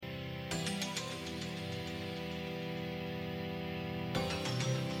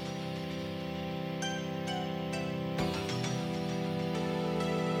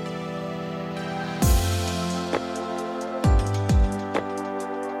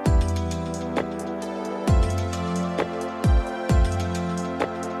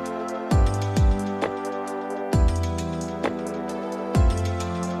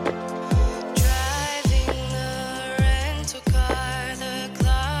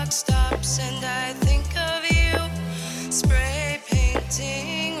stops and I think of you. Spray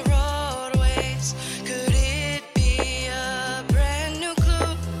painting roadways. Could it be a brand new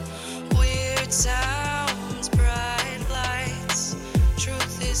clue? Weird sounds, bright lights.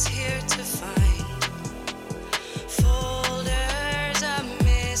 Truth is here to find. Folders of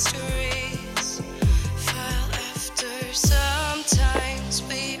mysteries. File after. Sometimes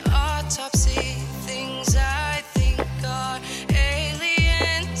we autopsy things I think are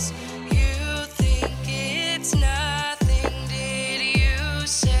aliens. You think it's nothing. Did you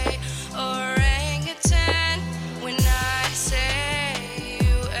say orangutan? When I say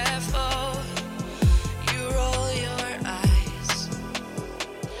UFO, you roll your eyes.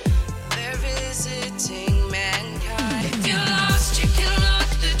 They're visiting mankind. If you're lost, you can look.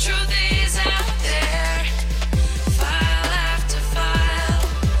 The truth is out there. File after file.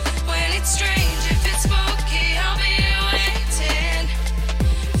 When it's strange, if it's spooky, I'll be waiting.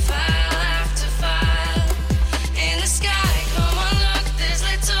 File after file. In the sky, come on, look, there's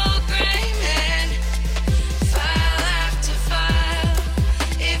little gray men. File after file.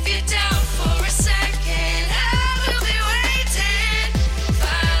 If you're down for a second, I will be waiting.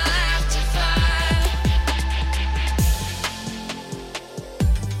 File after file.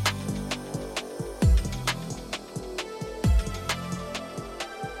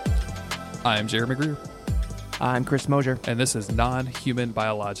 I am Jeremy Greer, I'm Chris Mosier. and this is Non-Human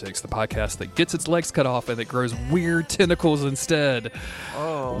Biologics, the podcast that gets its legs cut off and it grows weird tentacles instead.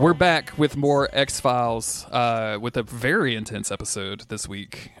 Oh. We're back with more X-Files, with a very intense episode this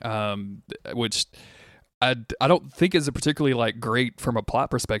week, which I don't think is a particularly like great from a plot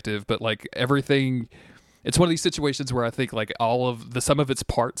perspective, but like everything. It's one of these situations where I think like all of the sum of its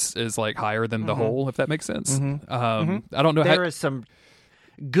parts is like higher than the whole, if that makes sense. I don't know There is some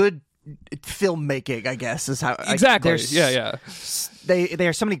good filmmaking, I guess, is how exactly. there's- Yeah. There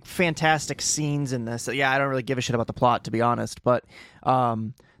are so many fantastic scenes in this. Yeah, I don't really give a shit about the plot, to be honest, but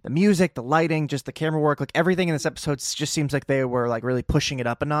the music, the lighting, just the camera work, like everything in this episode just seems like they were like really pushing it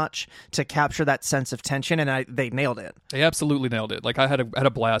up a notch to capture that sense of tension, and they nailed it. They absolutely nailed it. Like I had a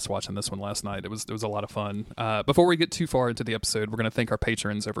blast watching this one last night. It was a lot of fun. Before we get too far into the episode, we're going to thank our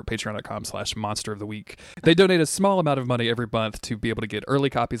patrons over at patreon.com/monster of the week. They donate a small amount of money every month to be able to get early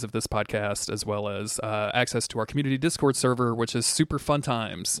copies of this podcast, as well as access to our community Discord server, which is super fun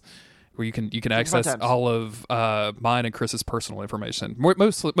times, where you can access all of mine and Chris's personal information.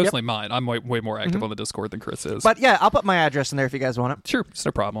 Mostly mine. I'm way more active on the Discord than Chris is. But yeah, I'll put my address in there if you guys want it. Sure, it's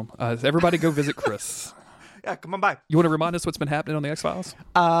no problem. Everybody go visit Chris. Yeah, come on by. You want to remind us what's been happening on the X-Files?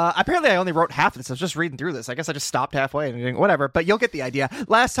 Apparently, I only wrote half of this. I was just reading through this. I guess I just stopped halfway and whatever. But you'll get the idea.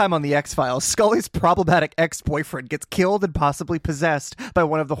 Last time on the X-Files, Scully's problematic ex-boyfriend gets killed and possibly possessed by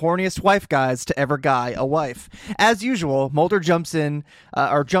one of the horniest wife guys to ever guy a wife. As usual, Mulder jumps to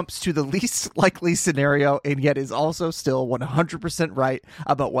the least likely scenario, and yet is also still 100% right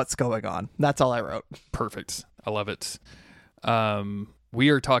about what's going on. That's all I wrote. Perfect. I love it. We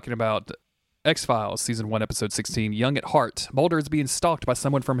are talking about X-Files, Season 1, Episode 16, Young at Heart. Mulder is being stalked by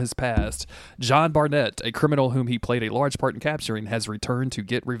someone from his past. John Barnett, a criminal whom he played a large part in capturing, has returned to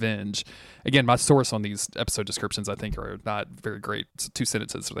get revenge. Again, my source on these episode descriptions, I think, are not very great. It's 2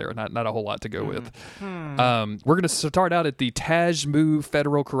 sentences there, not a whole lot to go with. We're going to start out at the Tajmu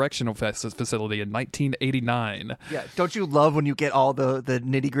Federal Correctional Facility in 1989. Yeah, don't you love when you get all the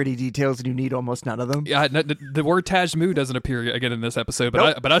nitty-gritty details and you need almost none of them? Yeah, the word Tajmu doesn't appear again in this episode,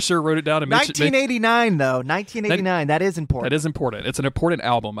 but Nope. I sure wrote it down and mentioned 1989, though. 1989. That is important. That is important. It's an important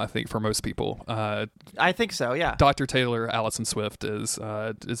album, I think, for most people. I think so, yeah. Dr. Taylor Allison Swift is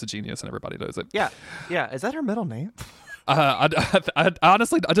a genius, and everybody knows it. Yeah. Is that her middle name? I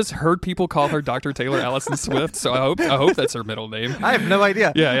honestly, I just heard people call her Dr. Taylor Allison Swift, so I hope that's her middle name. I have no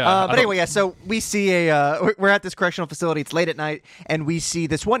idea. Yeah. But anyway, so we see we're at this correctional facility. It's late at night, and we see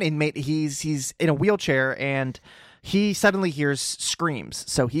this one inmate. He's in a wheelchair, and he suddenly hears screams.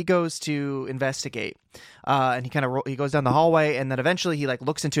 So he goes to investigate, and he goes down the hallway, and then eventually he like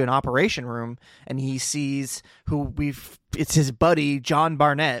looks into an operation room, and he sees it's his buddy John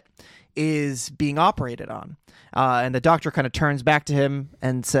Barnett is being operated on. And the doctor kind of turns back to him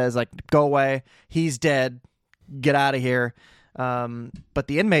and says, like, go away. He's dead. Get out of here. But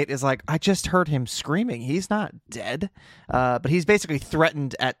the inmate is like, I just heard him screaming. He's not dead. But he's basically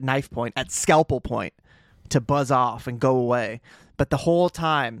threatened at knife point, at scalpel point, to buzz off and go away. But the whole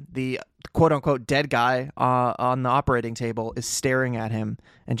time, the quote-unquote dead guy on the operating table is staring at him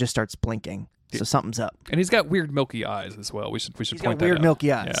and just starts blinking. So something's up. And he's got weird milky eyes as well. We should He's point got that weird out.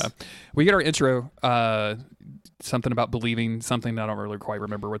 milky eyes. Yeah. We get our intro. Something about believing, something I don't really quite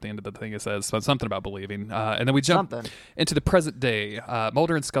remember what the end of the thing it says, but something about believing. And then we jump into the present day.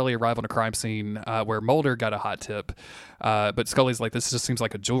 Mulder and Scully arrive on a crime scene where Mulder got a hot tip, but Scully's like, this just seems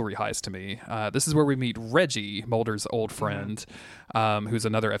like a jewelry heist to me. This is where we meet Reggie, Mulder's old friend, who's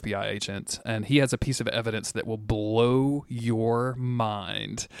another FBI agent, and he has a piece of evidence that will blow your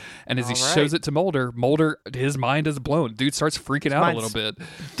mind. And as he shows it to Mulder, his mind is blown. Dude starts freaking out a little bit.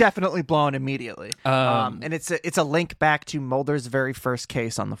 Definitely blown immediately. And it's a link back to Mulder's very first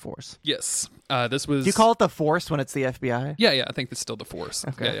case on the Force. Yes. This was. Do you call it the Force when it's the FBI? Yeah. I think it's still the Force.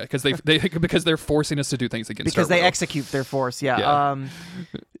 Okay. Yeah. Because because they're forcing us to do things against. Because they execute their Force. Yeah.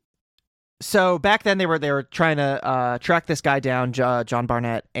 So back then they were trying to track this guy down, John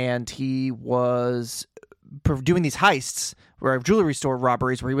Barnett, and he was doing these heists where jewelry store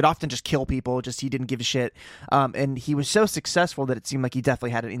robberies where he would often just kill people, just he didn't give a shit. And he was so successful that it seemed like he definitely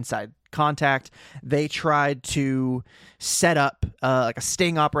had an inside contact. They tried to set up like a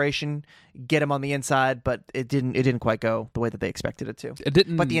sting operation, get him on the inside, but it didn't quite go the way that they expected it to. It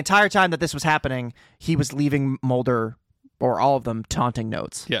didn't. But the entire time that this was happening, he was leaving Mulder, or all of them, taunting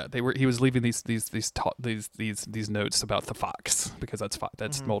notes. Yeah, he was leaving these notes about the fox, because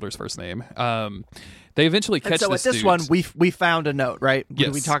that's Mulder's first name. They eventually catch so this at this dude. one, we found a note, right? Yes.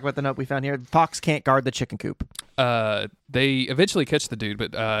 Did we talk about the note we found here? Fox can't guard the chicken coop. They eventually catch the dude,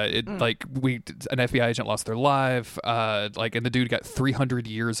 but an FBI agent lost their life. And the dude got 300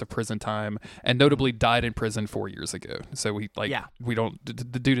 years of prison time, and notably died in prison 4 years ago. So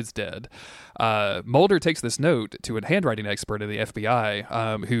the dude is dead. Mulder takes this note to a handwriting expert in the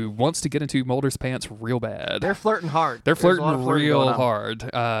FBI, who wants to get into Mulder's pants real bad. They're flirting hard. They're flirting real hard.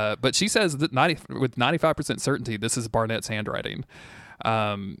 But she says that with 95% certainty, this is Barnett's handwriting.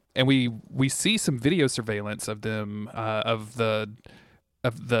 And we see some video surveillance of them of the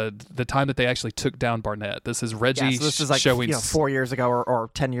time that they actually took down Barnett. This is Reggie so this is like showing 4 years ago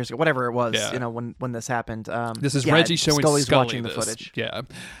or 10 years ago, whatever it was. Yeah. When this happened. This is Reggie showing Scully's Scully watching this. the footage. Yeah,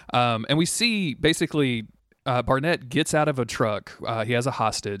 and we see basically. Barnett gets out of a truck. He has a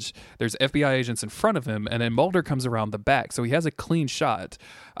hostage. There's FBI agents in front of him, and then Mulder comes around the back, so he has a clean shot.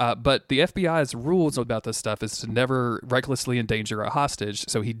 But the FBI's rules about this stuff is to never recklessly endanger a hostage,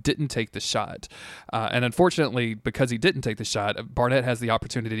 so he didn't take the shot. And unfortunately, because he didn't take the shot, Barnett has the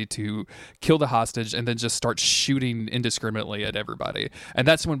opportunity to kill the hostage and then just start shooting indiscriminately at everybody. And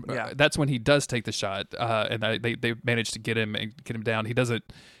that's when he does take the shot, and they manage to get him down. He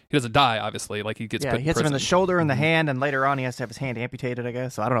doesn't die, obviously. Like he gets put in he hits him in the prison. shoulder and the hand, and later on he has to have his hand amputated, I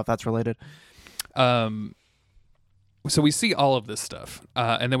guess. So I don't know if that's related. So we see all of this stuff,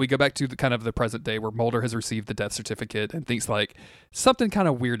 and then we go back to the present day where Mulder has received the death certificate and thinks like something kind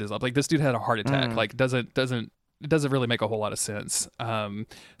of weird is up. Like this dude had a heart attack. Like it doesn't really make a whole lot of sense.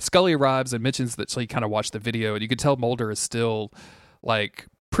 Scully arrives and mentions that she kind of watched the video, and you can tell Mulder is still like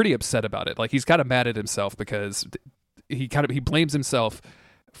pretty upset about it. Like he's kind of mad at himself because he blames himself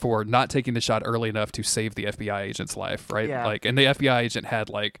for not taking the shot early enough to save the FBI agent's life, right? Yeah. And the FBI agent had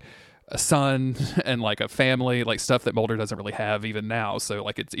like a son and like a family, like stuff that Mulder doesn't really have even now. So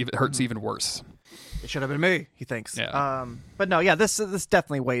like it hurts even worse. It should have been me, he thinks. Yeah. But no, yeah, this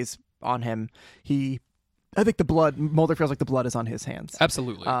definitely weighs on him. I think Mulder feels like the blood is on his hands.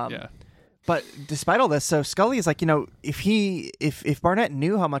 Absolutely. Yeah. But despite all this, so Scully is like, if Barnett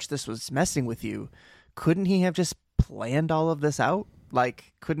knew how much this was messing with you, couldn't he have just planned all of this out?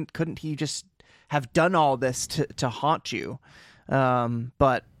 Like, couldn't he just have done all this to haunt you?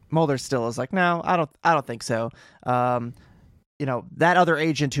 But Mulder still is like, no, I don't think so. That other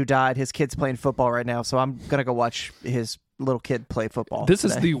agent who died, his kid's playing football right now, so I'm gonna go watch his little kid play football. This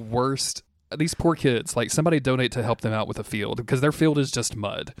today. is the worst. These poor kids, like somebody donate to help them out with a field, because their field is just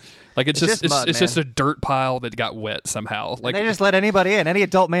mud. Like it's just a dirt pile that got wet somehow. Like and they just let anybody in. Any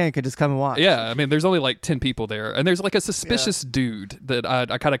adult man could just come and watch. Yeah, I mean, there's only like 10 people there, and there's like a suspicious dude that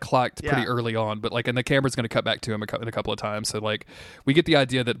I kind of clocked pretty early on, but like, and the camera's going to cut back to him in a couple of times. So like, we get the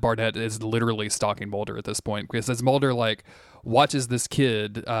idea that Barnett is literally stalking Mulder at this point, because as Mulder like watches this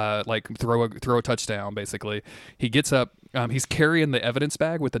kid like throw a touchdown, basically, he gets up. He's carrying the evidence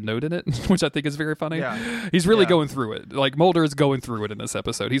bag with the note in it, which I think is very funny. Yeah. He's really going through it. Like Mulder is going through it in this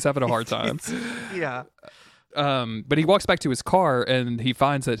episode. He's having a hard time. But he walks back to his car and he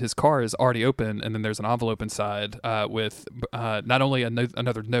finds that his car is already open, and then there's an envelope inside with not only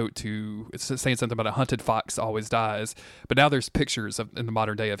another note it's saying something about a hunted fox always dies, but now there's pictures in the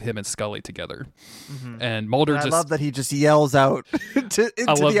modern day of him and Scully together. Mm-hmm. And Mulder I love that he just yells out into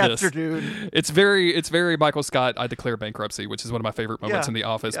the afternoon. It's very Michael Scott, I declare bankruptcy, which is one of my favorite moments in The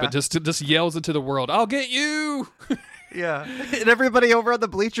Office, but just yells into the world, I'll get you. Yeah. And everybody over on the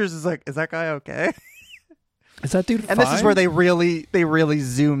bleachers is like, is that guy okay? Is that dude fine? And this is where they really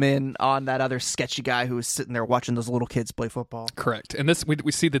zoom in on that other sketchy guy who was sitting there watching those little kids play football. Correct. And this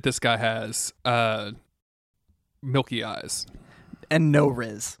we see that this guy has milky eyes. And no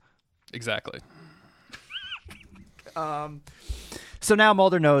riz. Exactly. So now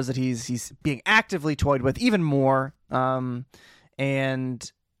Mulder knows that he's being actively toyed with even more.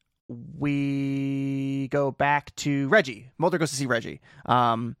 And we go back to Reggie. Mulder goes to see Reggie.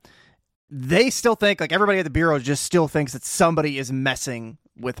 They still think, like, everybody at the Bureau just still thinks that somebody is messing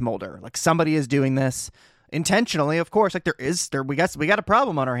with Mulder. Like, somebody is doing this intentionally, of course. Like, we got a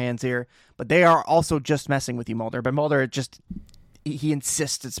problem on our hands here, but they are also just messing with you, Mulder. But Mulder he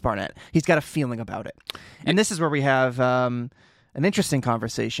insists it's Barnett. He's got a feeling about it. And this is where we have an interesting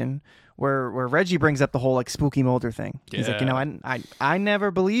conversation where Reggie brings up the whole, like, spooky Mulder thing. He's like, I never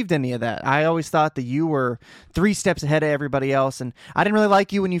believed any of that. I always thought that you were 3 steps ahead of everybody else, and I didn't really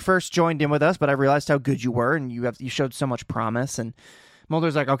like you when you first joined in with us, but I realized how good you were, and you showed so much promise. And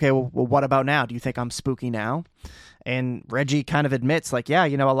Mulder's like, okay, well, what about now? Do you think I'm spooky now? And Reggie kind of admits, like, yeah,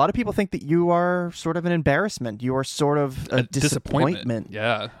 a lot of people think that you are sort of an embarrassment. You are sort of a disappointment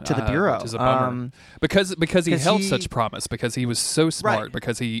to the Bureau. Which is a bummer. Because he held such promise, because he was so smart, right.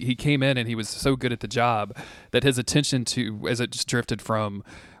 Because he came in and he was so good at the job that his attention as it just drifted from,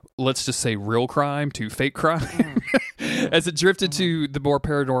 let's just say, real crime to fake crime, as it drifted to the more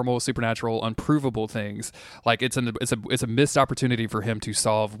paranormal, supernatural, unprovable things. Like it's a missed opportunity for him to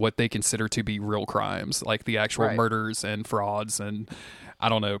solve what they consider to be real crimes, like the actual murders and frauds and, I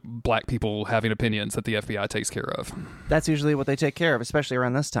don't know, black people having opinions that the FBI takes care of. That's usually what they take care of, especially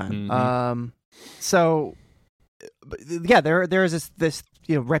around this time. Mm-hmm. So yeah, there is this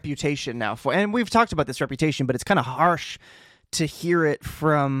reputation now for, and we've talked about this reputation, but it's kind of harsh to hear it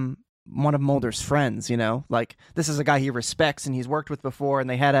from one of Mulder's friends, like, this is a guy he respects and he's worked with before, and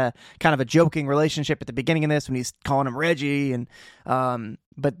they had a kind of a joking relationship at the beginning of this when he's calling him Reggie, and and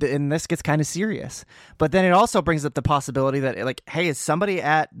this gets kind of serious. But then it also brings up the possibility that, like, hey, is somebody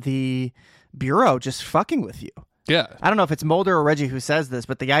at the Bureau just fucking with you? Yeah. I don't know if it's Mulder or Reggie who says this,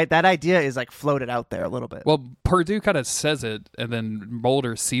 but that idea is, like, floated out there a little bit. Well, Purdue kind of says it, and then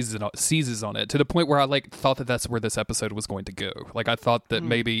Mulder seizes on it to the point where I thought that that's where this episode was going to go. Like, I thought that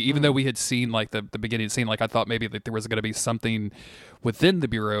maybe, even though we had seen, like, the beginning scene, like, I thought maybe that there was going to be something within the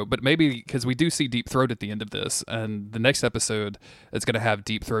Bureau, but maybe because we do see Deep Throat at the end of this, and the next episode is going to have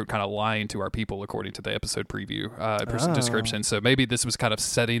Deep Throat kind of lying to our people according to the episode preview description. So maybe this was kind of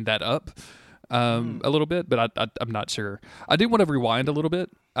setting that up a little bit, but I'm not sure. I do want to rewind a little bit.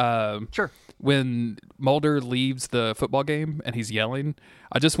 Sure. When Mulder leaves the football game and he's yelling,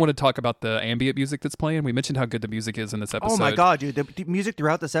 I just want to talk about the ambient music that's playing. We mentioned how good the music is in this episode. Oh my god, dude! The music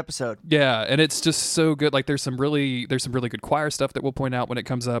throughout this episode. Yeah, and it's just so good. Like, there's some really good choir stuff that we'll point out when it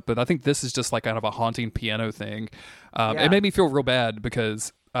comes up, but I think this is just like kind of a haunting piano thing. It made me feel real bad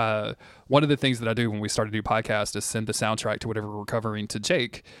because one of the things that I do when we start a new podcast is send the soundtrack to whatever we're covering to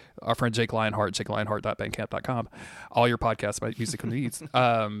Jake, our friend Jake Lionheart, jakelionheart.bandcamp.com, all your podcast musical needs.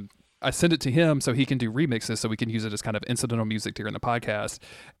 I send it to him so he can do remixes, so we can use it as kind of incidental music during the podcast.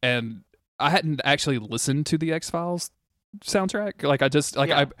 And I hadn't actually listened to the X-Files soundtrack. Like, I just, like,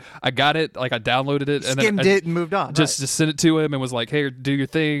 I got it, like, I downloaded it and skimmed it and moved on. Just sent it to him and was like, hey, do your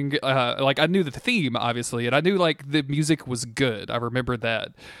thing. Like, I knew the theme, obviously, and I knew, like, the music was good. I remember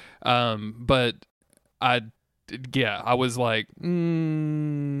that. But I was like,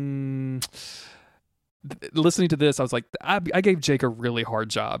 listening to this, I was like, I gave Jake a really hard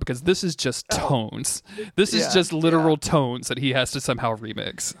job because this is just tones. This is just literal tones that he has to somehow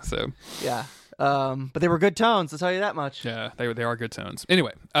remix. So yeah. But they were good tones, I'll tell you that much. Yeah, they are good tones.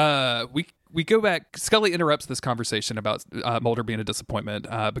 Anyway, we go back. Scully interrupts this conversation about Mulder being a disappointment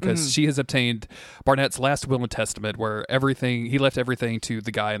because she has obtained Barnett's last will and testament, where he left everything to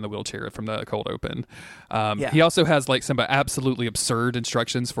the guy in the wheelchair from the cold open. He also has, like, some absolutely absurd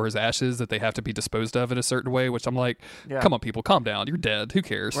instructions for his ashes that they have to be disposed of in a certain way, which I'm like, come on, people, calm down. You're dead. Who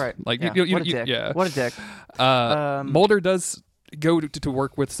cares? Right. Like, what a dick. Yeah. What a dick. Mulder does go to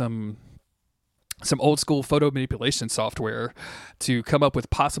work with some some old school photo manipulation software to come up with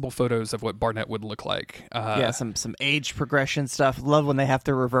possible photos of what Barnett would look like. Some age progression stuff. Love when they have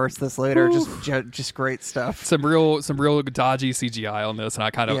to reverse this later. Just great stuff. Some real dodgy CGI on this, and I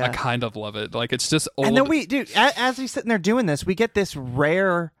kind of love it. Like, it's just old. And then as he's sitting there doing this, we get this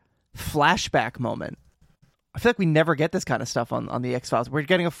rare flashback moment. I feel like we never get this kind of stuff on the X-Files. We're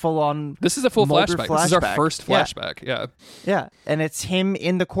getting a full-on This is a full Mulder flashback. This is our first flashback. Yeah, and it's him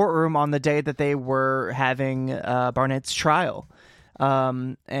in the courtroom on the day that they were having Barnett's trial.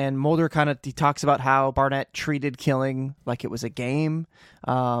 And Mulder he talks about how Barnett treated killing like it was a game,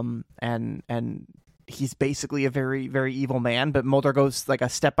 and he's basically a very, very evil man. But Mulder goes like a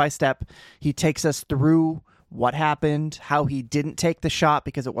step-by-step. He takes us through what happened, how he didn't take the shot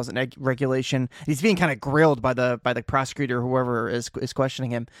because it wasn't regulation. He's being kind of grilled by the prosecutor, whoever is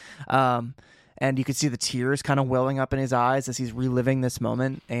questioning him. And you can see the tears kind of welling up in his eyes as he's reliving this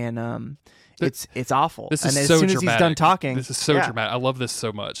moment. And it's awful. This is and as so soon dramatic. as he's done talking, this is so dramatic. I love this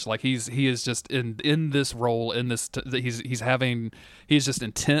so much. Like he is just in this role in this. He's just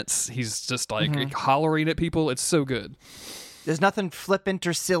intense. He's just like hollering at people. It's so good. There's nothing flippant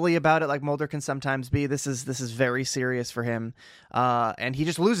or silly about it like Mulder can sometimes be. This is very serious for him. And he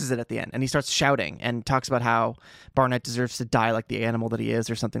just loses it at the end. And he starts shouting and talks about how Barnett deserves to die like the animal that he is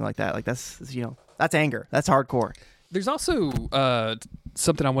or something like that. Like that's anger. That's hardcore. There's also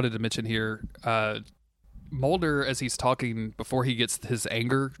something I wanted to mention here. Mulder, as he's talking before he gets his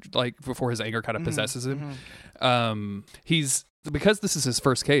anger, before his anger kind of possesses him, because this is his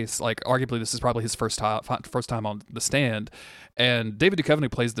first case, arguably this is probably his first time on the stand, and David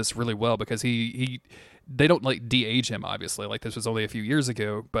Duchovny plays this really well because they don't de-age him, obviously. Like, this was only a few years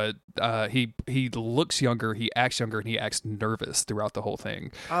ago, but he looks younger, he acts younger, and he acts nervous throughout the whole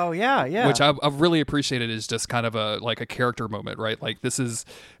thing. Oh yeah. Which I've really appreciated as just kind of a character moment, right? Like, this is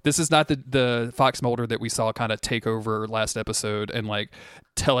not the Fox Mulder that we saw kind of take over last episode and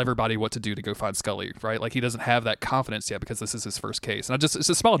tell everybody what to do to go find Scully, right? Like, he doesn't have that confidence yet because this is his first case. And it's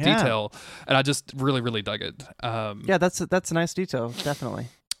a small detail, and I just really, really dug it. That's a nice detail, definitely.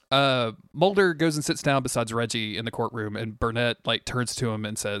 Mulder goes and sits down beside Reggie in the courtroom, and Burnett turns to him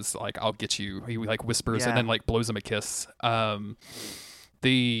and says I'll get you. He whispers and then blows him a kiss.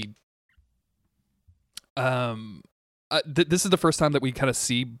 This is the first time that we kind of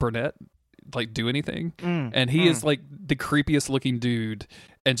see Burnett do anything, and he is the creepiest looking dude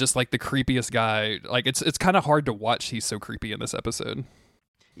and just the creepiest guy. It's kind of hard to watch. He's so creepy in this episode.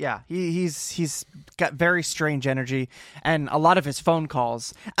 Yeah, he's got very strange energy, and a lot of his phone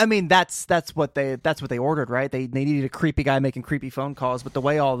calls. I mean, that's what they ordered, right? They needed a creepy guy making creepy phone calls, but the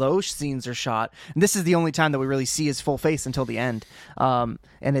way all those scenes are shot, and this is the only time that we really see his full face until the end, and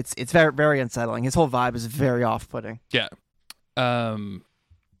it's very, very unsettling. His whole vibe is very off-putting. Yeah.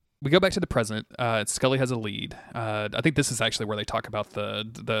 We go back to the present. Scully has a lead. I think this is actually where they talk about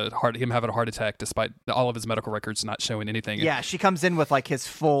him having a heart attack despite all of his medical records not showing anything. Yeah, she comes in with his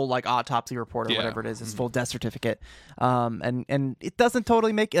full autopsy report or whatever it is, his full death certificate. And it doesn't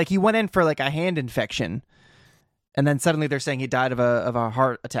totally make he went in for a hand infection, and then suddenly they're saying he died of a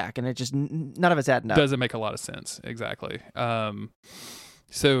heart attack, and it just none of it's adding up. Doesn't make a lot of sense. Exactly.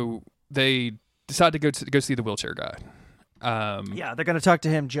 So they decide to go see the wheelchair guy. They're going to talk to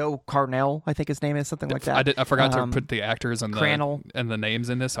him. Joe Carnell, I think his name is, something like that. I forgot to put the actors and the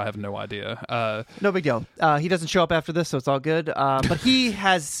names in this, so I have no idea. No big deal. He doesn't show up after this, so it's all good. But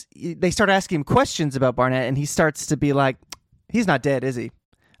they start asking him questions about Barnett, and he starts to be like, he's not dead, is he?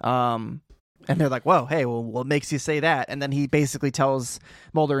 And they're like, whoa, hey, well, what makes you say that? And then he basically tells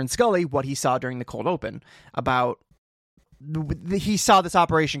Mulder and Scully what he saw during the cold open about he saw this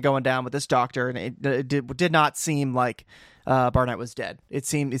operation going down with this doctor, and it did not seem like Barnett was dead. It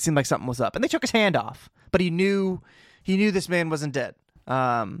seemed like something was up, and they took his hand off, but he knew this man wasn't dead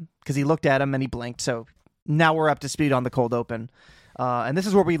because he looked at him and he blinked. So now we're up to speed on the cold open, and this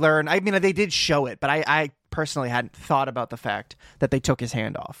is where we learn. I mean, they did show it, but I personally hadn't thought about the fact that they took his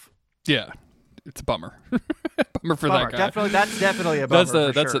hand off. Yeah. It's a bummer. Bummer for that guy. That's definitely a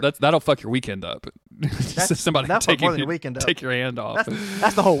bummer. That'll fuck your weekend up. Somebody take your hand off.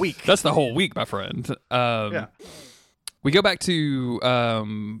 That's the whole week. That's the whole week, my friend. We go back to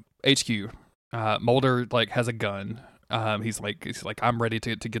HQ. Mulder has a gun. He's like I'm ready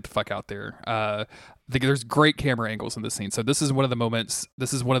to get the fuck out there. there's great camera angles in this scene. So this is one of the moments.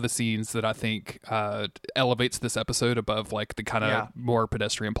 This is one of the scenes that I think elevates this episode above like the kind of more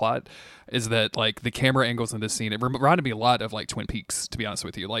pedestrian plot. Is that like the camera angles in this scene? It reminded me a lot of like Twin Peaks, to be honest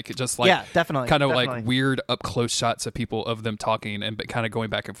with you. Like it just like definitely kind of like weird up close shots of people of them talking and kind of going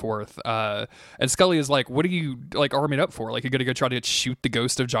back and forth. And Scully is like, "What are you like arming up for? Like you're gonna go try to shoot the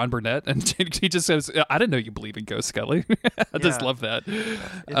ghost of John Burnett?" And he just says, "I didn't know you believe in ghosts, Scully." I just love that.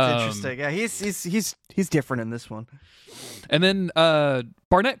 It's interesting. Yeah, he's different in this one. And then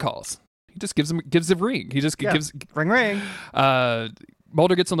Barnett calls. He just gives a ring. He just gives ring.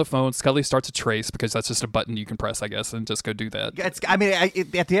 Mulder gets on the phone. Scully starts a trace because that's just a button you can press, I guess, and just go do that. At the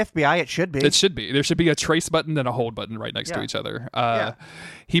FBI, it should be. It should be. There should be a trace button and a hold button right next to each other.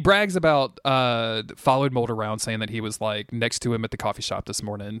 He brags about followed Mulder around, saying that he was like next to him at the coffee shop this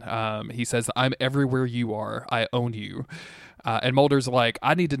morning. He says, "I'm everywhere you are. I own you." And Mulder's like,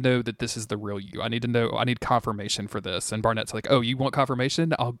 "I need to know that this is the real you. I need to know. I need confirmation for this." And Barnett's like, "Oh, you want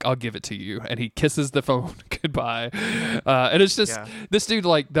confirmation? I'll give it to you." And he kisses the phone goodbye. And it's just this dude,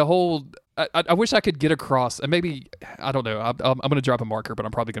 like the whole. I wish I could get across, and maybe I don't know. I'm going to drop a marker, but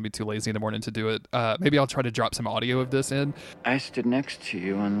I'm probably going to be too lazy in the morning to do it. Maybe I'll try to drop some audio of this in. I stood next to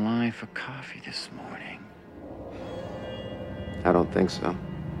you in line for coffee this morning. I don't think so.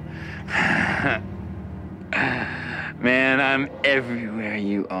 Man, I'm everywhere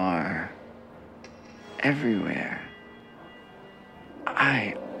you are. Everywhere.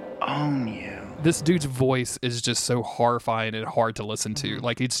 I own you. This dude's voice is just so horrifying and hard to listen to.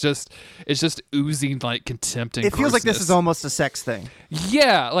 Like it's just oozing like contempt and it feels like this grossness. is almost a sex thing.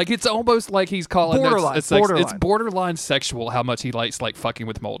 Yeah, like it's almost like he's calling borderline. It's borderline sexual how much he likes like fucking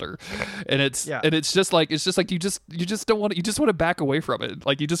with Mulder, and it's just like you just don't want to back away from it.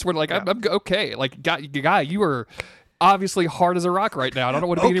 Like you just want to like I'm okay. Like guy, you are obviously hard as a rock right now. I don't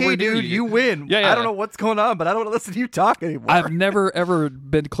want to be anywhere near dude, you win. Yeah. I don't know what's going on, but I don't want to listen to you talk anymore. I've never ever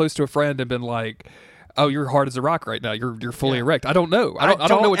been close to a friend and been like, "Oh, you're hard as a rock right now. You're fully erect." I don't know. I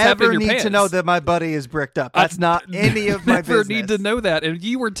don't know what's happening in your pants. I don't ever need to know that my buddy is bricked up. That's not any of my business. I never need to know that. And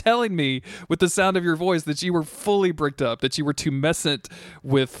you were telling me with the sound of your voice that you were fully bricked up, that you were tumescent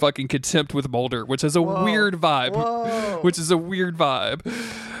with fucking contempt with Mulder, which is a weird vibe. Which is a weird vibe.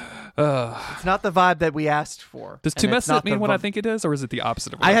 It's not the vibe that we asked for. Does tumescent mean what I think it is, or is it the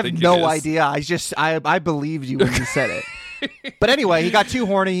opposite of what I I think have no idea. I believed you when you said it. But anyway, he got too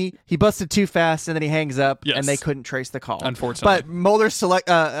horny, he busted too fast, and then he hangs up, and they couldn't trace the call. Unfortunately. But Mulder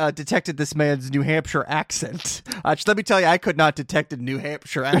detected this man's New Hampshire accent. Let me tell you, I could not detect a New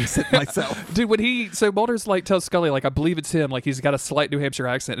Hampshire accent myself. Dude, so Mulder's like tells Scully, like, I believe it's him, like he's got a slight New Hampshire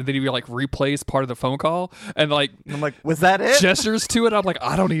accent, and then he like replays part of the phone call, and like I'm like, was that it? Gestures to it. I'm like,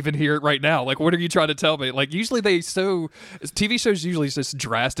 I don't even hear it right now. Like, what are you trying to tell me? Like, usually TV shows usually just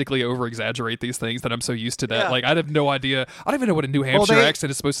drastically over exaggerate these things that I'm so used to that. Like, I have no idea. I don't even know what a New Hampshire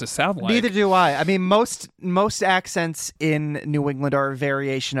accent is supposed to sound like. Neither do I. I mean, most accents in New England are a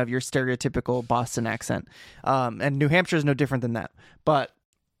variation of your stereotypical Boston accent, and New Hampshire is no different than that. But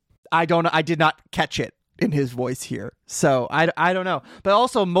I did not catch it in his voice here, so I don't know. But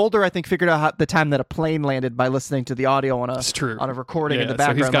also, Mulder, I think, figured out the time that a plane landed by listening to the audio on a recording in the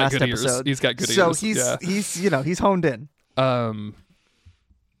background last episode. He's got good ears. So he's honed in.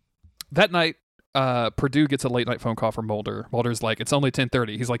 That night, Purdue gets a late night phone call from Mulder. Mulder's like, "It's only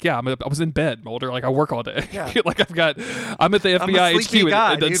 10:30." He's like, "Yeah, I was in bed, Mulder. Like, I work all day. Yeah. Like, I'm at the FBI HQ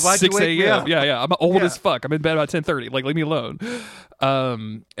at 6 a.m. Yeah. I'm old as fuck. I'm in bed about 10:30. Like, leave me alone."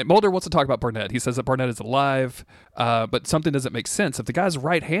 And Mulder wants to talk about Barnett. He says that Barnett is alive, but something doesn't make sense. If the guy's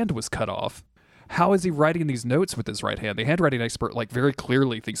right hand was cut off, how is he writing these notes with his right hand? The handwriting expert like very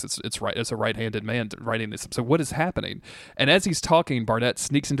clearly thinks it's right. It's a right-handed man writing this. So what is happening? And as he's talking, Barnett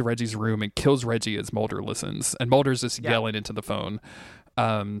sneaks into Reggie's room and kills Reggie as Mulder listens. And Mulder's just yelling into the phone.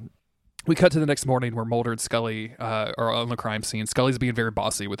 We cut to the next morning where Mulder and Scully are on the crime scene. Scully's being very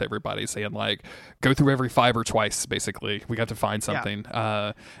bossy with everybody, saying like, "Go through every fiber twice." Basically, we got to find something.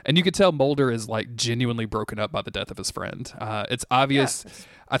 And you could tell Mulder is like genuinely broken up by the death of his friend. It's obvious. Yeah.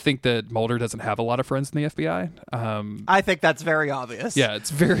 I think that Mulder doesn't have a lot of friends in the FBI. I think that's very obvious. Yeah,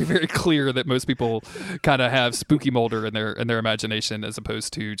 it's very, very clear that most people kind of have spooky Mulder in their imagination as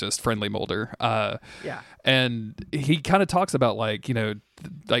opposed to just friendly Mulder. And he kind of talks about like, you know,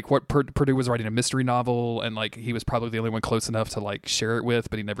 like what Purdue was writing a mystery novel, and like he was probably the only one close enough to like share it with,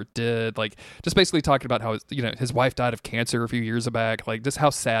 but he never did. Like just basically talking about how his wife died of cancer a few years back. Like just how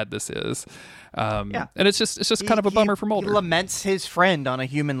sad this is. And it's just kind of a bummer for Mulder. He laments his friend on a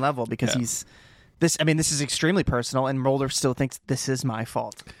human level because this is extremely personal, and Mulder still thinks this is my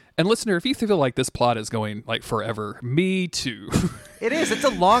fault. And listener, if you feel like this plot is going like forever, me too. It is. It's a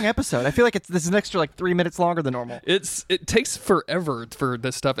long episode. I feel like this is an extra like 3 minutes longer than normal. It takes forever for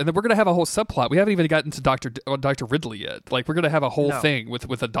this stuff, and then we're gonna have a whole subplot. We haven't even gotten to Dr. Ridley yet. Like we're gonna have a whole thing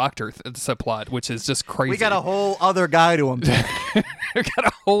with a doctor subplot, which is just crazy. We got a whole other guy to him. We got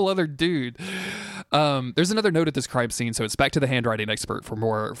a whole other dude. There's another note at this crime scene, so it's back to the handwriting expert for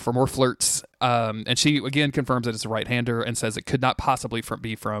more flirts. And she again confirms that it's a right-hander and says it could not possibly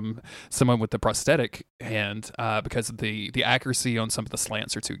be from someone with the prosthetic hand because the accuracy on some of the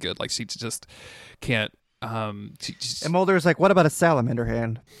slants are too good. Like she just can't. And Mulder's like, "What about a salamander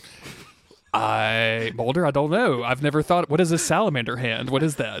hand?" Mulder, I don't know. I've never thought. What is a salamander hand? What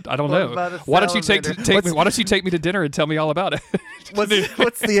is that? I don't What know. about a Why don't you take salamander? me? Why don't you take me to dinner and tell me all about it?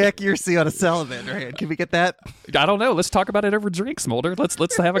 What's the accuracy on a salamander hand? Can we get that? I don't know. Let's talk about it over drinks, Mulder.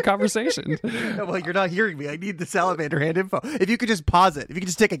 Let's have a conversation. Well, you're not hearing me. I need the salamander hand info. If you could just pause it. If you could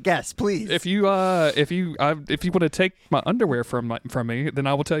just take a guess, please. If you want to take my underwear from me, then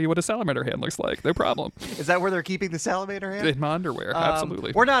I will tell you what a salamander hand looks like. No problem. Is that where they're keeping the salamander hand? In my underwear,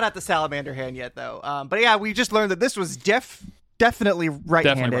 absolutely. We're not at the salamander hand yet, though. But yeah, we just learned that this was definitely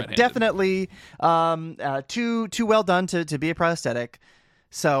right-handed. Definitely too well done to be a prosthetic.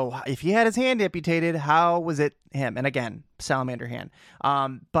 So if he had his hand amputated, how was it him? And again, salamander hand.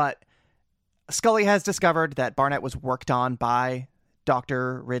 But Scully has discovered that Barnett was worked on by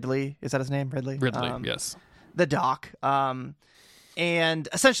Dr. Ridley. Is that his name? Ridley? Ridley, yes. The doc. And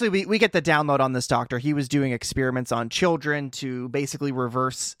essentially we get the download on this doctor. He was doing experiments on children to basically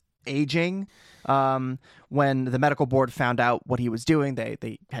reverse aging. When the medical board found out what he was doing,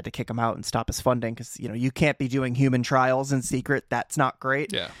 they had to kick him out and stop his funding because you can't be doing human trials in secret. That's not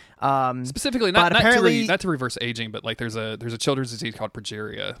great. Yeah. Specifically, not to reverse aging, but like there's a children's disease called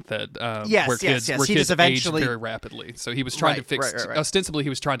progeria that where kids age very rapidly. So he was trying to fix. Right. Ostensibly, he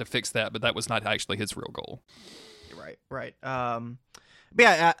was trying to fix that, but that was not actually his real goal. Right. But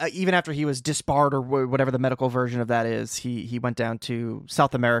yeah, even after he was disbarred or whatever the medical version of that is, he went down to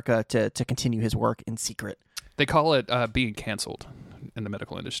South America to continue his work in secret. They call it being canceled in the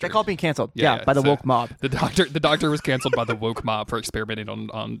medical industry. They call it being canceled, by the woke mob. The doctor was canceled by the woke mob for experimenting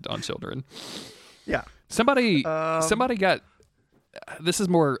on children. Yeah. Somebody got. This is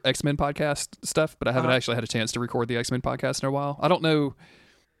more X-Men podcast stuff, but I haven't actually had a chance to record the X-Men podcast in a while. I don't know.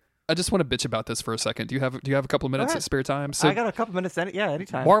 I just want to bitch about this for a second. Do you have a couple of minutes of spare time? So I got a couple minutes.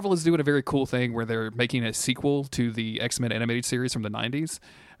 Anytime. Marvel is doing a very cool thing where they're making a sequel to the X-Men animated series from the 90s.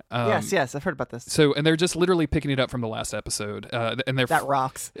 Yes, I've heard about this. So, and they're just literally picking it up from the last episode, and that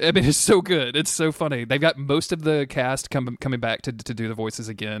rocks. I mean, it's so good. It's so funny. They've got most of the cast coming back to do the voices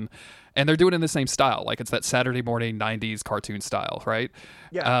again, and they're doing it in the same style. Like it's that Saturday morning 90s cartoon style, right?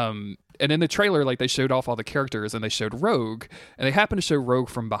 Yeah. And in the trailer, like they showed off all the characters, and they showed Rogue, and they happened to show Rogue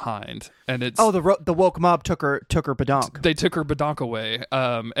from behind, and it's the woke mob took her badonk. They took her badonk away,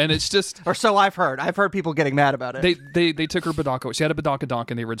 and it's just or so I've heard. I've heard people getting mad about it. They took her badonk away. She had a badonkadonk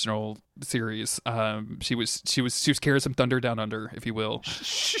in the original series. She was carrying some thunder down under, if you will,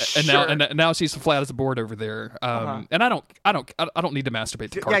 and now she's flat as a board over there. And I don't need to masturbate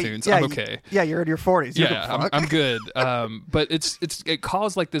to cartoons. I'm okay. You're in your 40s. I'm good. But it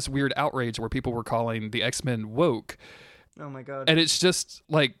caused like this weird outrage where people were calling the X-Men woke. Oh my god. And it's just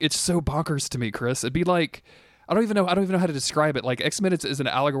like it's so bonkers to me, Chris. It'd be like I don't even know how to describe it. Like X-Men is an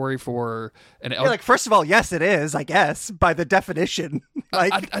allegory for like first of all, yes it is, I guess, by the definition.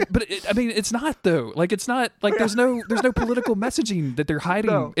 Like but it's not though. Like it's not like there's no political messaging that they're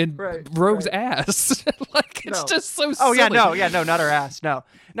hiding in Rogue's ass. Like it's just so silly. No, not her ass.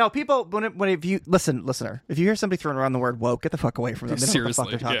 No, people if you listener, if you hear somebody throwing around the word woke, get the fuck away from them. They don't know what the fuck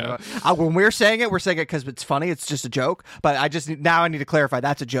they're talking about. When we're saying it because it's funny. It's just a joke. But I need to clarify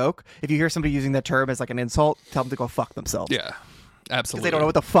that's a joke. If you hear somebody using that term as like an insult, tell them to go fuck themselves. Yeah, absolutely. Because they don't know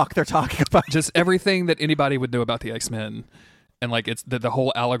what the fuck they're talking about. Just everything that anybody would know about the X-Men, and like it's the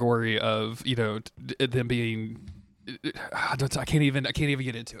whole allegory of them being. I can't even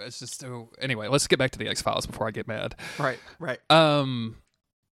get into it. It's just so. Anyway, let's get back to the X-Files before I get mad. Right.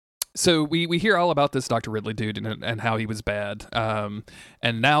 So we hear all about this Dr. Ridley dude and how he was bad.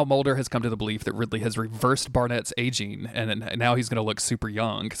 And now Mulder has come to the belief that Ridley has reversed Barnett's aging, and now he's going to look super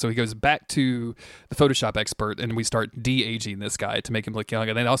young. So he goes back to the Photoshop expert, and we start de-aging this guy to make him look young.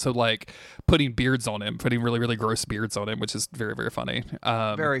 And then also like putting beards on him, putting really, really gross beards on him, which is very, very funny.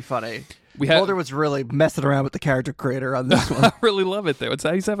 Very funny. Mulder was really messing around with the character creator on this one. I really love it, though.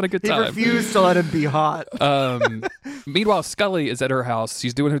 He's having a good time. He refused to let him be hot. Meanwhile, Scully is at her house.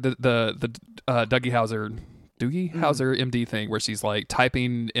 She's doing the Dougie Hauser Doogie Howser MD thing where she's like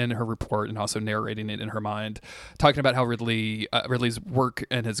typing in her report and also narrating it in her mind, talking about how Ridley's work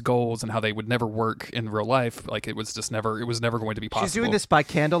and his goals and how they would never work in real life. Like it was never going to be possible. She's doing this by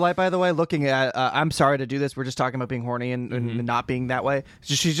candlelight, by the way, looking at, I'm sorry to do this. We're just talking about being horny and not being that way.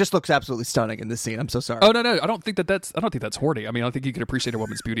 She just looks absolutely stunning in this scene. I'm so sorry. Oh, no. I don't think that's horny. I mean, I don't think you can appreciate a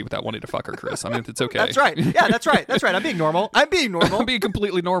woman's beauty without wanting to fuck her, Chris. I mean, it's okay. That's right. Yeah, that's right. I'm being normal. I'm being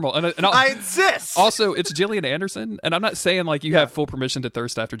completely normal. And I insist. Also, it's Gillian Anderson. And I'm not saying like you have full permission to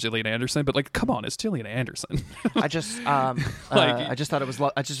thirst after Gillian Anderson, but like, come on, it's Gillian Anderson. I just thought it was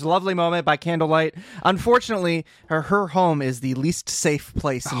just a lovely moment by candlelight. Unfortunately, her home is the least safe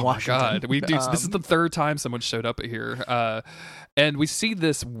place in Washington. My God. This is the third time someone showed up here. And we see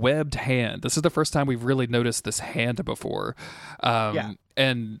this webbed hand. This is the first time we've really noticed this hand before.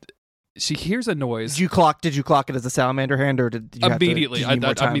 And she hears a noise. Did you clock it as a salamander hand, or did you immediately? I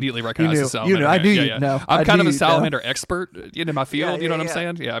immediately recognized the salamander. I knew hand. you'd know. I'm kind of a salamander expert in my field. You know what I'm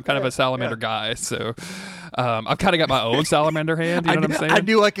saying? Yeah, I'm kind of a salamander guy. So I've kind of got my own salamander hand. You know what I'm saying? I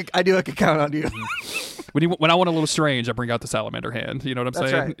knew I could count on you. When I want a little strange, I bring out the salamander hand. You know what I'm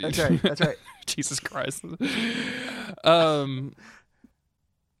saying? That's right. Jesus Christ.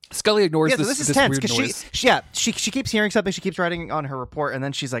 Scully ignores this is this tense weird noise. she keeps hearing something. She keeps writing on her report, and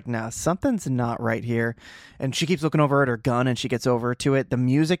then she's like, "Nah, something's not right here." And she keeps looking over at her gun, and she gets over to it. The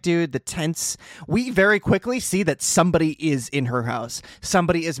music, dude, the tense. We very quickly see that somebody is in her house.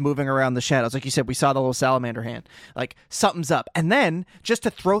 Somebody is moving around the shadows. Like you said, we saw the little salamander hand. Like, something's up. And then, just to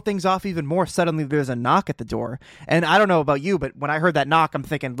throw things off even more, suddenly there's a knock at the door. And I don't know about you, but when I heard that knock, I'm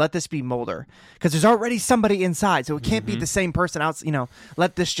thinking, let this be Mulder. Because there's already somebody inside, so it can't be the same person out.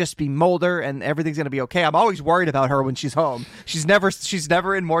 Let this just be Mulder, and everything's going to be okay. I'm always worried about her when she's home. She's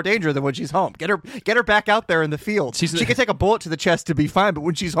never in more danger than when she's home. Get her back out there in the field. She can take a bullet to the chest to be fine, but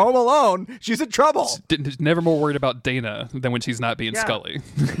when she's home alone, she's in trouble. Never more worried about Dana than when she's not being Scully.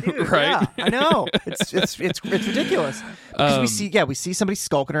 Dude, right? Yeah, I know. It's ridiculous. Because we see somebody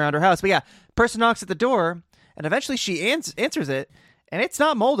skulking around her house. But yeah, person knocks at the door, and eventually she answers it, and it's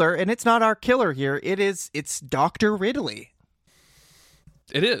not Mulder, and it's not our killer here. It's Dr. Ridley.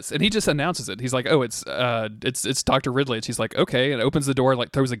 It is, and he just announces it. He's like, "Oh, it's Dr. Ridley." And she's like, "Okay," and opens the door,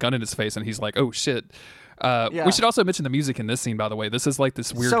 like throws a gun in his face, and he's like, "Oh shit." We should also mention the music in this scene, by the way. This is like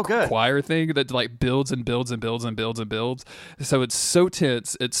this weird choir thing that like builds and builds and builds and builds and builds. So it's so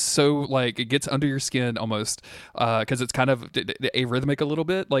tense. It's so like it gets under your skin almost because it's kind of arrhythmic a little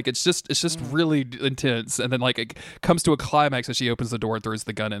bit. Like it's just really intense. And then like it comes to a climax as she opens the door and throws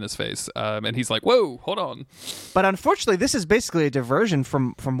the gun in his face. And he's like, "Whoa, hold on." But unfortunately, this is basically a diversion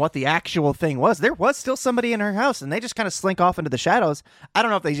from what the actual thing was. There was still somebody in her house, and they just kind of slink off into the shadows. I don't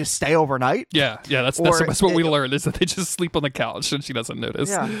know if they just stay overnight. Yeah, that's what we learned is that they just sleep on the couch and she doesn't notice.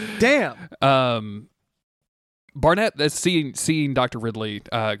 Yeah. Damn. Barnett is seeing Dr. Ridley,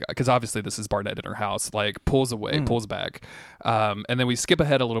 because obviously this is Barnett in her house, like pulls away, pulls back. And then we skip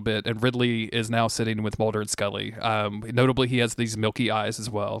ahead a little bit, and Ridley is now sitting with Mulder and Scully. Notably, he has these milky eyes as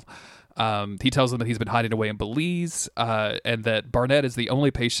well. He tells them that he's been hiding away in Belize, and that Barnett is the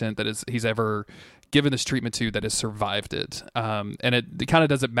only patient that he's ever given this treatment to that has survived it. And it kind of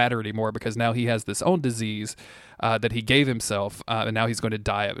doesn't matter anymore because now he has this own disease that he gave himself, and now he's going to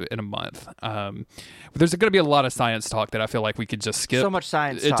die in a month. There's going to be a lot of science talk that I feel like we could just skip. So much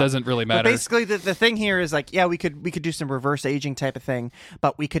science It talk. doesn't really matter. But basically, the thing here is like, yeah, we could do some reverse aging type of thing,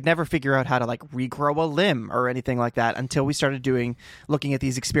 but we could never figure out how to like regrow a limb or anything like that until we started looking at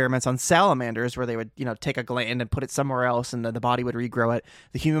these experiments on salamanders where they would, take a gland and put it somewhere else and then the body would regrow it.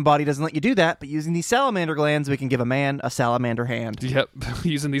 The human body doesn't let you do that, but using these salamander glands, we can give a man a salamander hand. Yep.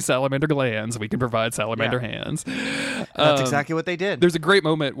 Using these salamander glands, we can provide salamander hands. That's exactly what they did. There's a great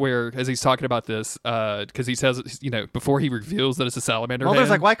moment where, as he's talking about this, because he says, before he reveals that it's a salamander hand. Mulder's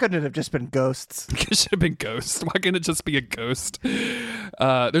like, why couldn't it have just been ghosts? It should have been ghosts. Why couldn't it just be a ghost?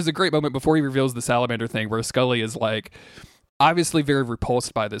 There's a great moment before he reveals the salamander thing where Scully is like, obviously very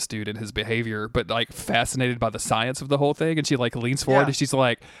repulsed by this dude and his behavior, but like fascinated by the science of the whole thing. And she like leans forward and she's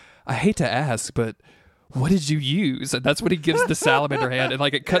like, I hate to ask, but what did you use? And that's what he gives the salamander hand. And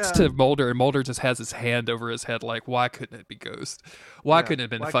like it cuts to Mulder, and Mulder just has his hand over his head like, why couldn't it be Ghost? Why couldn't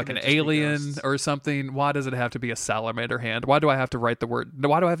it have been fucking Alien or something? Why does it have to be a salamander hand? Why do I have to write the word?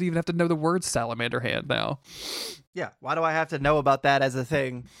 Why do I even have to know the word salamander hand now? Yeah, why do I have to know about that as a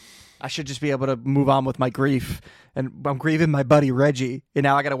thing? I should just be able to move on with my grief. And I'm grieving my buddy Reggie, and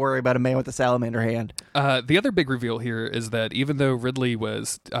now I got to worry about a man with a salamander hand. The other big reveal here is that even though Ridley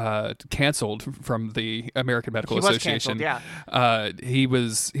was canceled from the American Medical Association, he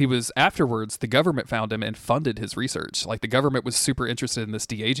was afterwards. The government found him and funded his research. Like the government was super interested in this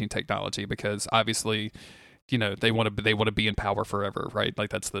de-aging technology because obviously they want to be in power forever, right? Like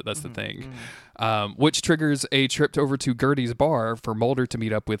that's the thing, which triggers a trip over to Gertie's bar for Mulder to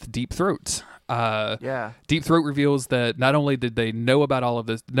meet up with Deep Throat. Deep Throat reveals that not only did they know about all of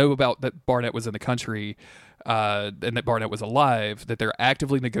this, know about that Barnett was in the country, and that Barnett was alive, that they're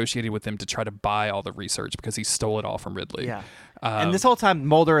actively negotiating with him to try to buy all the research because he stole it all from Ridley. And this whole time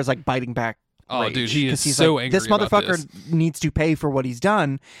Mulder is like biting back. Oh, rage, dude, he is he's so like, angry this about motherfucker this. needs to pay for what he's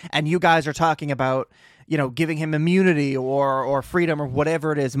done, and you guys are talking about, giving him immunity or freedom or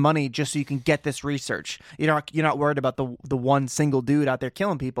whatever it is, money, just so you can get this research. You're not worried about the one single dude out there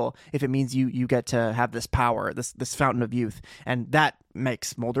killing people if it means you get to have this power, this fountain of youth, and that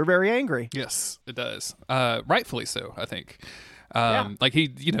makes Mulder very angry. Yes, it does. Rightfully so, I think. Like he,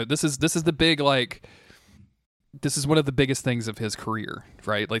 this is the big like. This is one of the biggest things of his career,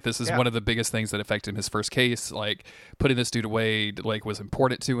 right? Like this is one of the biggest things that affected him. His first case, like putting this dude away, like was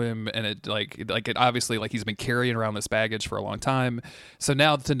important to him, and it it obviously like he's been carrying around this baggage for a long time. So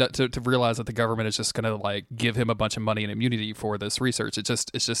now to realize that the government is just gonna like give him a bunch of money and immunity for this research, it's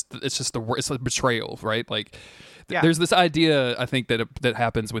a betrayal, right? Like. There's this idea, I think, that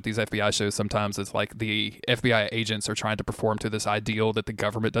happens with these FBI shows sometimes. It's like the FBI agents are trying to perform to this ideal that the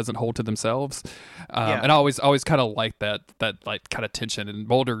government doesn't hold to themselves. And I always kind of like that like kind of tension. And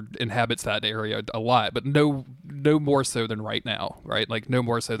Mulder inhabits that area a lot, but no more so than right now, right? Like no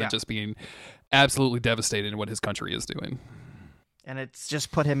more so than just being absolutely devastated in what his country is doing. And it's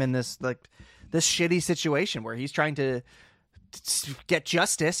just put him in this shitty situation where he's trying to get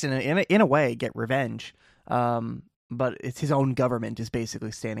justice and in a way get revenge. But it's his own government is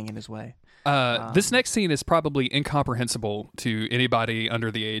basically standing in his way. This next scene is probably incomprehensible to anybody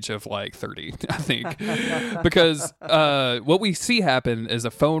under the age of like 30, I think, because what we see happen is a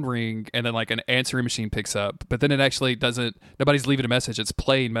phone ring and then like an answering machine picks up, but then it actually doesn't. Nobody's leaving a message; it's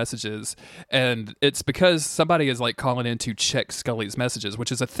playing messages, and it's because somebody is like calling in to check Scully's messages,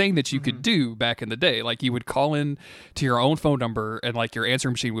 which is a thing that you could do back in the day. Like you would call in to your own phone number, and like your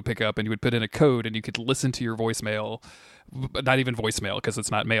answering machine would pick up, and you would put in a code, and you could listen to your voicemail. Not even voicemail because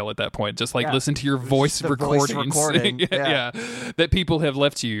it's not mail at that point. Just like listen to your voice recordings, that people have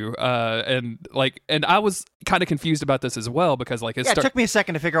left you, and I was kind of confused about this as well because like it took me a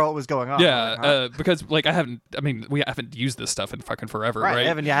second to figure out what was going on. Because like we haven't used this stuff in fucking forever, right? I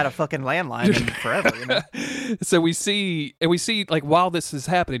haven't had a fucking landline in forever. So we see like while this is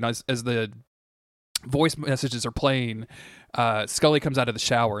happening, as the voice messages are playing, Scully comes out of the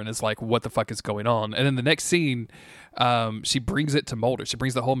shower and is like, what the fuck is going on? And then the next scene, she brings it to Mulder. She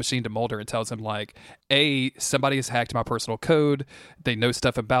brings the whole machine to Mulder and tells him like, A, somebody has hacked my personal code, they know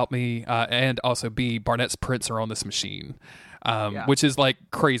stuff about me, and also B, Barnett's prints are on this machine. Which is like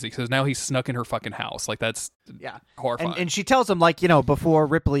crazy because now he's snuck in her fucking house. Like that's horrifying. And she tells him like, before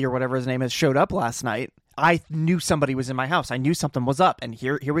Ripley or whatever his name is showed up last night, I knew somebody was in my house. I knew something was up, and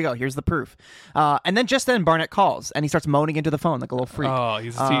here we go. Here's the proof. And then just then Barnett calls, and he starts moaning into the phone like a little freak. Oh,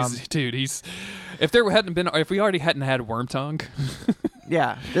 he's if we already hadn't had worm tongue.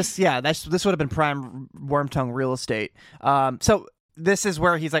 This would have been prime worm tongue real estate. So this is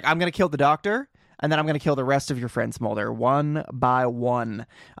where he's like, I'm gonna kill the doctor. And then I'm going to kill the rest of your friends, Mulder, one by one.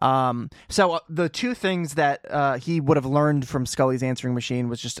 So the two things that he would have learned from Scully's answering machine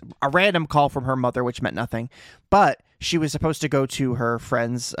was just a random call from her mother, which meant nothing. But she was supposed to go to her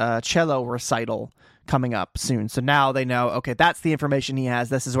friend's cello recital coming up soon. So now they know, okay, that's the information he has.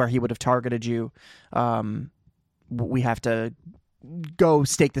 This is where he would have targeted you. We have to go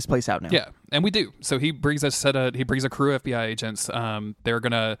stake this place out now. Yeah, and we do. So he brings a crew of FBI agents. They're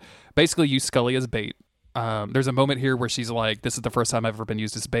gonna basically use Scully as bait. There's a moment here where she's like, "This is the first time I've ever been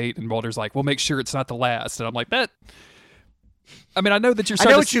used as bait," and Mulder's like, "Well, make sure it's not the last." And I'm like, "That." I mean, I know that you're. I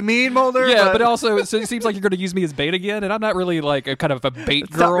know what you mean, Mulder. Yeah, but also it seems like you're going to use me as bait again, and I'm not really like a kind of a bait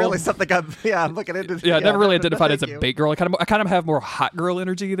it's girl. Not really something I'm looking into. Yeah, I never really identified as a bait girl. I kind of have more hot girl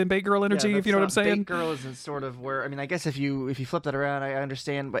energy than bait girl energy. If you know what I'm saying. Bait girl is sort of where I guess if you flip that around, I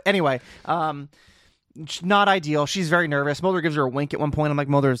understand. But anyway, not ideal. She's very nervous. Mulder gives her a wink at one point. I'm like,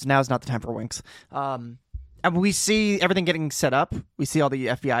 Mulder's now's not the time for winks. And we see everything getting set up. We see all the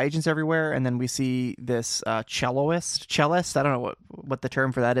FBI agents everywhere, and then we see this cellist. I don't know what the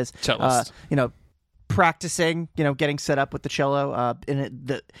term for that is. Cellist. Practicing. Getting set up with the cello.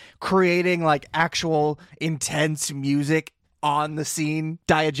 Creating like actual intense music on the scene.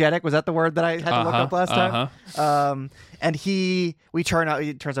 Diegetic, was that the word that I had to look up last time? And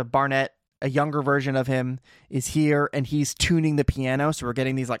it turns out Barnett a younger version of him is here, and he's tuning the piano. So we're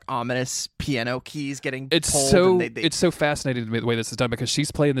getting these like ominous piano keys getting pulled. It's so fascinating to me the way this is done, because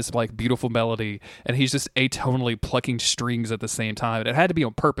she's playing this like beautiful melody and he's just atonally plucking strings at the same time. And it had to be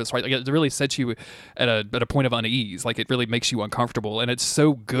on purpose, right? Like it really sets you at a point of unease. Like it really makes you uncomfortable, and it's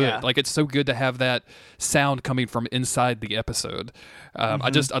so good. Yeah. Like it's so good to have that sound coming from inside the episode. I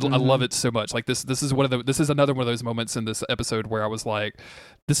love it so much. Like this is another one of those moments in this episode where I was like,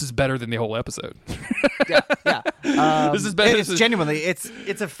 this is better than the whole episode. Yeah. This is better. It's genuinely, it's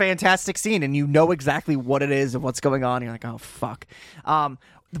a fantastic scene, and you know exactly what it is and what's going on. You're like, oh fuck.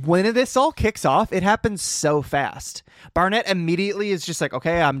 When this all kicks off, it happens so fast. Barnett immediately is just like,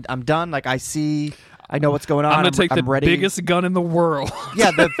 okay, I'm done. Like I know what's going on. I'm gonna take the ready. biggest gun in the world.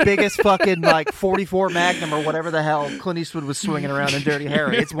 Yeah, the biggest fucking like 44 Magnum or whatever the hell Clint Eastwood was swinging around in Dirty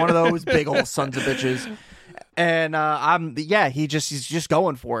Harry. It's one of those big old sons of bitches. And he's just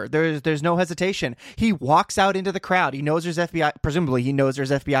going for it. There's no hesitation. He walks out into the crowd. He knows there's FBI. Presumably, he knows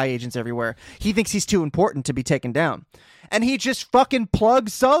there's FBI agents everywhere. He thinks he's too important to be taken down, and he just fucking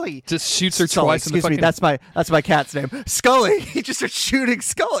plugs Sully. Just shoots her Scully, twice in the excuse fucking... me, that's my cat's name. Scully. He just starts shooting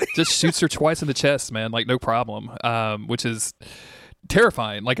Scully. Just shoots her twice in the chest, man. Like no problem. Which is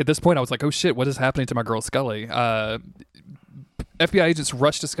terrifying. Like at this point, I was like, oh shit, what is happening to my girl Scully? FBI agents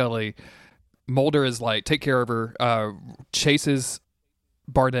rush to Scully. Mulder is like, take care of her, chases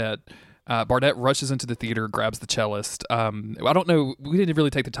Barnett. Barnett rushes into the theater, grabs the cellist. I don't know, we didn't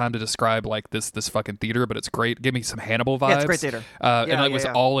really take the time to describe like this fucking theater, but it's great. Give me some Hannibal vibes. Yeah, it's great theater. And it was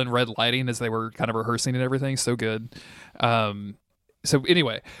all in red lighting as they were kind of rehearsing and everything. So good. So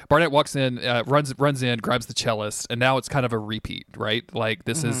anyway, Barnett walks in, runs in, grabs the cellist, and now it's kind of a repeat, right? Like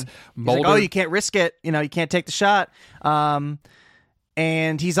this is Mulder. He's like, oh, you can't risk it. You can't take the shot.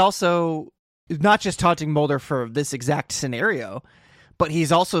 And he's also not just taunting Mulder for this exact scenario, but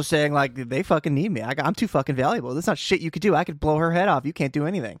he's also saying like, they fucking need me. I'm too fucking valuable. That's not shit you could do. I could blow her head off. You can't do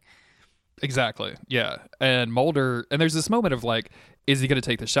anything. Exactly. Yeah. And Mulder, and there's this moment of like, is he going to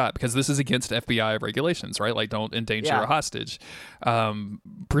take the shot? Because this is against FBI regulations, right? Like, don't endanger a hostage.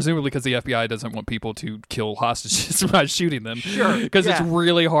 Presumably because the FBI doesn't want people to kill hostages by shooting them. Sure. Because it's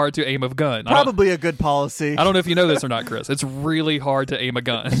really hard to aim a gun. Probably a good policy. I don't know if you know this or not, Chris. It's really hard to aim a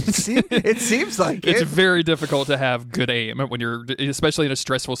gun. It seems like it's very difficult to have good aim when you're, especially in a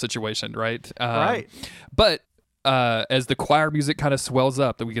stressful situation, right? Right. But as the choir music kind of swells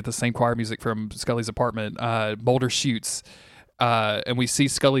up, that we get the same choir music from Scully's apartment, Mulder shoots. And we see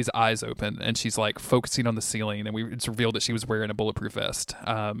Scully's eyes open, and she's like focusing on the ceiling, and it's revealed that she was wearing a bulletproof vest.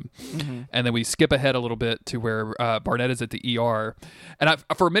 And then we skip ahead a little bit to where Barnett is at the ER, and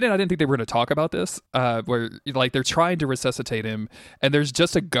for a minute I didn't think they were going to talk about this, where like they're trying to resuscitate him, and there's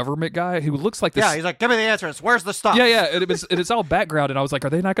just a government guy who looks like this. Yeah, he's like, give me the answers. Where's the stuff? Yeah, and it's all background, and I was like, are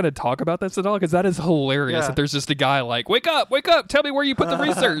they not going to talk about this at all? Because that is hilarious. That there's just a guy like, wake up, tell me where you put the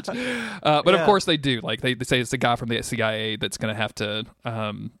research. But of course they do. Like they say it's the guy from the CIA that's going to have to,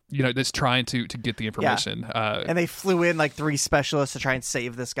 that's trying to get the information. And they flew in like 3 specialists to try and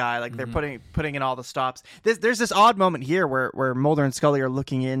save this guy. Like they're putting in all the stops. There's this odd moment here where Mulder and Scully are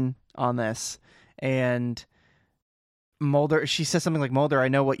looking in on this, and Mulder, she says something like, Mulder, I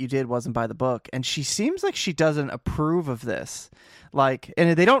know what you did wasn't by the book, and she seems like she doesn't approve of this. Like,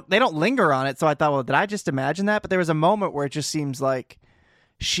 and they don't linger on it. So I thought, well, did I just imagine that? But there was a moment where it just seems like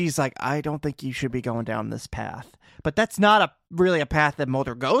she's like, I don't think you should be going down this path. But that's not really a path that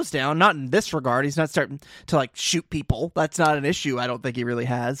Mulder goes down. Not in this regard. He's not starting to like shoot people. That's not an issue. I don't think he really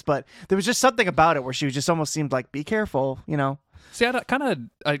has. But there was just something about it where she just almost seemed like, be careful, See, I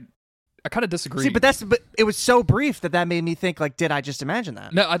kind of disagree. See, but it was so brief that made me think like, did I just imagine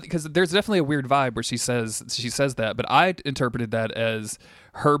that? No, because there's definitely a weird vibe where she says that, but I interpreted that as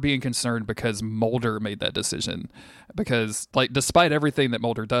her being concerned because Mulder made that decision. Because like, despite everything that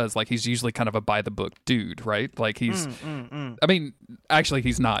Mulder does, like he's usually kind of a by the book dude, right? Like he's, I mean, actually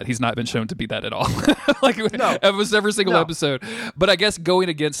he's not. He's not been shown to be that at all. Like no. It was every single episode. But I guess going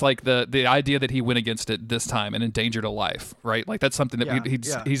against like the idea that he went against it this time and endangered a life, right? Like that's something that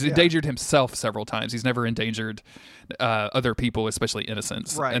he's endangered himself several times. He's never endangered other people, especially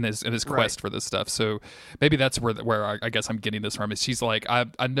innocents, in his quest for this stuff. So maybe that's where I guess I'm getting this from. Is she's like,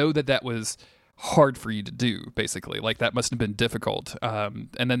 I know that was hard for you to do, basically. Like that must have been difficult. And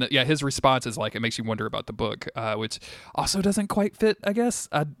then his response is like, it makes you wonder about the book, which also doesn't quite fit, I guess.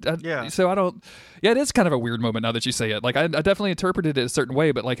 So I don't. Yeah, it is kind of a weird moment now that you say it. Like I definitely interpreted it a certain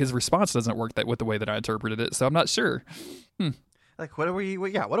way, but like his response doesn't work with the way that I interpreted it. So I'm not sure. Like, what are we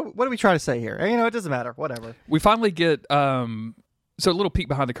trying to say here? It doesn't matter. Whatever. We finally get so a little peek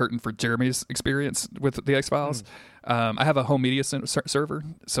behind the curtain for Jeremy's experience with the X-Files. I have a home media server,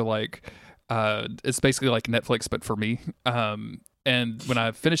 so like It's basically like Netflix, but for me. And when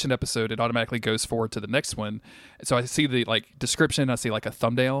I finish an episode, it automatically goes forward to the next one. So I see the like description. I see like a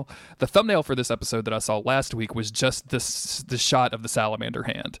thumbnail. The thumbnail for this episode that I saw last week was just the shot of the salamander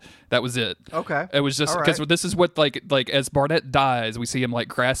hand. That was it. Okay. It was just because this is what like as Barnett dies, we see him like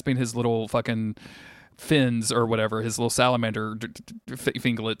grasping his little fucking fins or whatever, his little salamander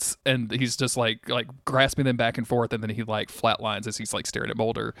fingerlets, and he's just like grasping them back and forth, and then he like flatlines as he's like staring at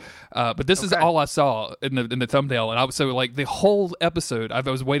Mulder. But this is all I saw in the thumbnail, and I was so like the whole episode I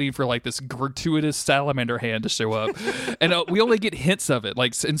was waiting for like this gratuitous salamander hand to show up, and we only get hints of it.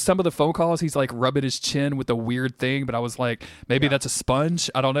 Like in some of the phone calls, he's like rubbing his chin with a weird thing, but I was like, maybe that's a sponge.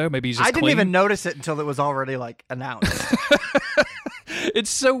 I don't know. Maybe he's just I didn't clean. even notice it until it was already like announced.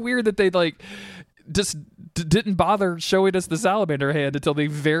 It's so weird that they like just didn't bother showing us the salamander hand until the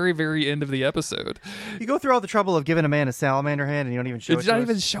very, very end of the episode. You go through all the trouble of giving a man a salamander hand and you don't even show it's it to not us?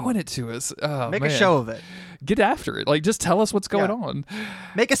 even showing it to us. Oh, Make man. a show of it. Get after it. Like, just tell us what's going on.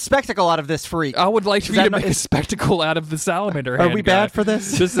 Make a spectacle out of this freak. I would like for you to make a is- spectacle out of the salamander Are hand. we guy. bad for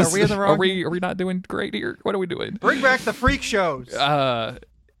this? This is, Are we in the wrong? Are we not doing great here? What are we doing? Bring back the freak shows.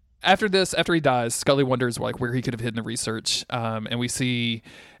 After he dies, Scully wonders like where he could have hidden the research, and we see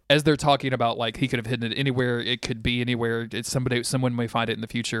as they're talking about like he could have hidden it anywhere, it could be anywhere. It's someone may find it in the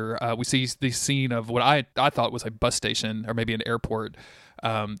future. We see the scene of what I thought was a bus station or maybe an airport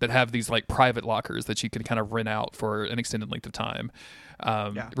that have these like private lockers that you can kind of rent out for an extended length of time.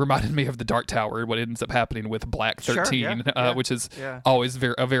 Reminded me of the Dark Tower, what ends up happening with Black 13, which is always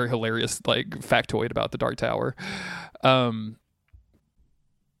a very hilarious like factoid about the Dark Tower.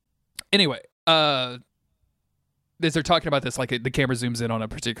 Anyway, as they're talking about this, like the camera zooms in on a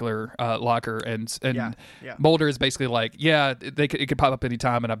particular locker, and Mulder is basically like, it could pop up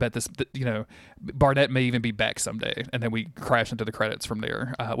anytime, and I bet this, Barnett may even be back someday, and then we crash into the credits from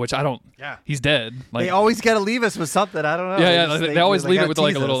there, which I don't. Yeah, he's dead. Like, they always got to leave us with something. I don't know. They always leave it with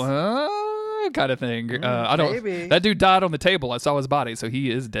like a tease little us. kind of thing. I don't. Maybe. That dude died on the table. I saw his body, so he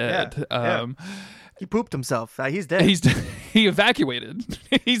is dead. He pooped himself. He's dead. He evacuated.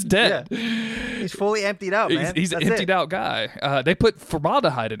 He's dead. Yeah. He's fully emptied out, man. He's an emptied out guy. They put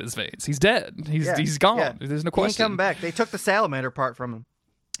formaldehyde in his veins. He's dead. He's gone. Yeah. There's no question. He ain't coming back. They took the salamander part from him.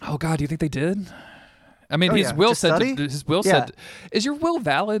 Oh God, do you think they did? I mean, his will said. Said, "Is your will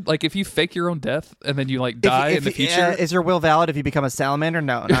valid? Like, if you fake your own death and then you like die in the future, is your will valid if you become a salamander?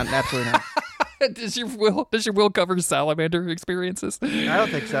 No, absolutely not." Does your will cover salamander experiences? I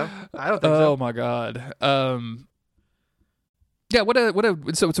don't think so. Oh my God. Yeah,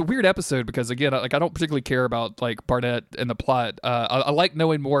 so it's a weird episode because again, like I don't particularly care about like Barnett and the plot. I like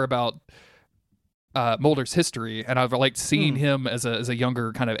knowing more about Mulder's history, and I've liked seeing him as a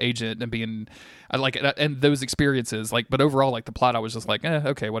younger kind of agent and being and those experiences. Like, but overall, like the plot, I was just like,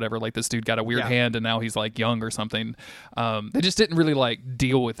 okay, whatever. Like this dude got a weird hand, and now he's like young or something. They just didn't really like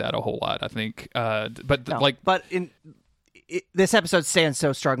deal with that a whole lot, I think. This episode stands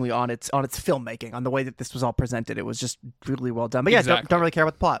so strongly on its filmmaking, on the way that this was all presented. It was just really well done. But don't really care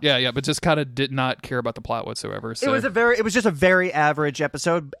about the plot. Yeah, but just kind of did not care about the plot whatsoever. So. It was just a very average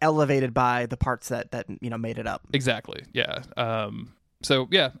episode, elevated by the parts that made it up. Exactly. Yeah. So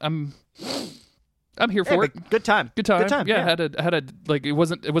yeah, I'm here for it. Good time. Yeah, I had a like it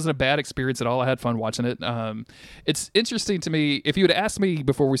wasn't a bad experience at all. I had fun watching it. It's interesting to me. If you had asked me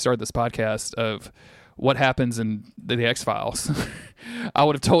before we started this podcast of what happens in the X-Files, I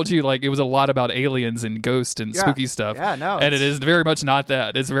would have told you like it was a lot about aliens and ghosts and spooky stuff. Yeah, no. And it is very much not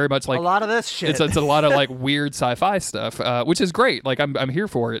that. It's very much like a lot of this shit. It's a lot of like weird sci-fi stuff, which is great. Like I'm here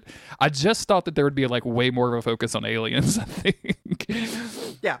for it. I just thought that there would be like way more of a focus on aliens, I think.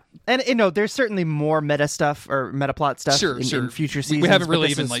 Yeah. And there's certainly more meta stuff or meta plot stuff in future seasons. We haven't really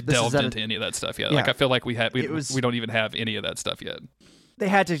even delved into any of that stuff yet. Like I feel like we don't even have any of that stuff yet. They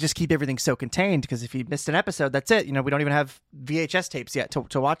had to just keep everything so contained because if you missed an episode, that's it. We don't even have VHS tapes yet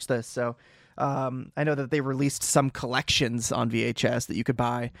to watch this. So I know that they released some collections on VHS that you could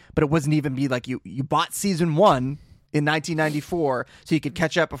buy, but it wasn't even be like you bought season 1 in 1994 so you could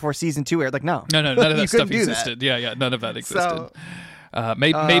catch up before season 2 aired. Like, no, none of that stuff existed. Yeah, none of that existed.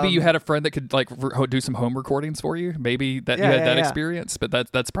 Maybe you had a friend that could like do some home recordings for you. Maybe that you had that experience, but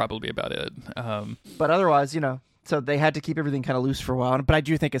that's probably about it. But otherwise, so they had to keep everything kind of loose for a while. But I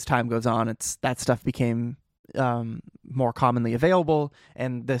do think as time goes on, that stuff became more commonly available,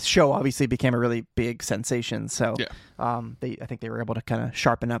 and the show obviously became a really big sensation. So I think they were able to kind of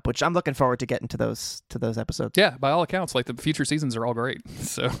sharpen up, which I'm looking forward to getting to those episodes. Yeah, by all accounts, like the future seasons are all great.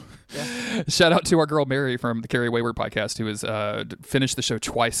 So shout out to our girl Mary from the Carrie Wayward podcast, who has finished the show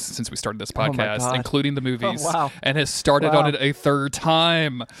twice since we started this podcast, including the movies, and has started on it a third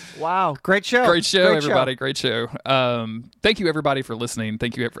time. Wow, great show. Great show, everybody. Great show. Thank you, everybody, for listening.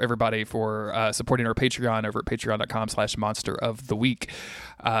 Thank you, everybody, for supporting our Patreon over at patreon.com/Monster of the Week.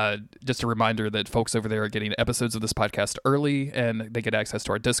 Just a reminder that folks over there are getting episodes of this podcast early, and they get access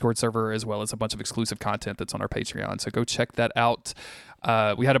to our Discord server as well as a bunch of exclusive content that's on our Patreon. So go check that out.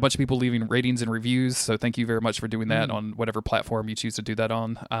 We had a bunch of people leaving ratings and reviews, so thank you very much for doing that on whatever platform you choose to do that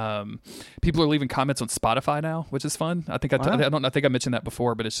on. People are leaving comments on Spotify now, which is fun. I think I think I mentioned that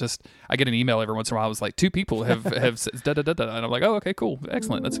before, but it's just I get an email every once in a while. I was like, 2 people have said da da da da, and I'm like, oh, okay, cool,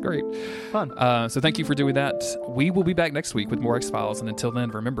 excellent, that's great, fun. So thank you for doing that. We will be back next week with more X-Files, and until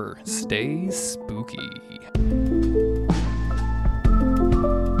then, remember, stay spooky.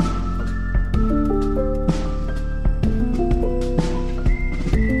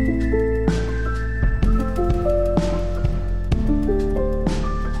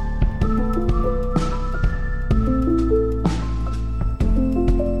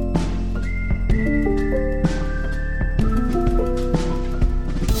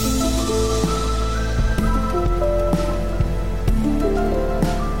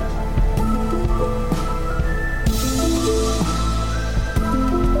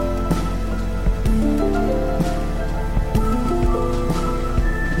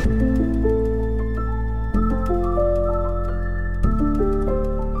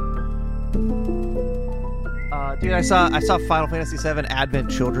 Dude, I saw Final Fantasy VII Advent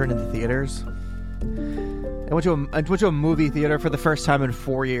Children in the theaters. I went to a movie theater for the first time in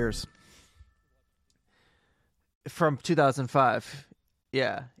 4 years. From 2005.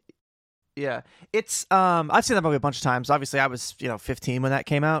 Yeah. It's I've seen that movie a bunch of times. Obviously, I was 15 when that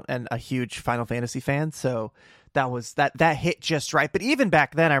came out, and a huge Final Fantasy fan. So that hit just right. But even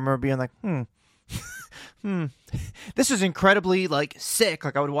back then, I remember being like, this is incredibly sick.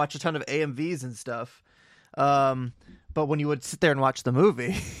 Like I would watch a ton of AMVs and stuff. But when you would sit there and watch the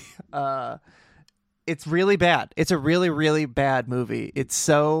movie, it's really bad. It's a really, really bad movie.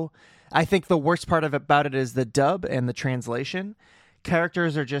 I think the worst part about it is the dub and the translation.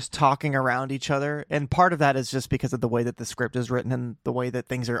 Characters are just talking around each other, and part of that is just because of the way that the script is written and the way that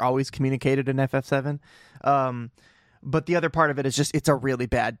things are always communicated in FF7. But the other part of it is just it's a really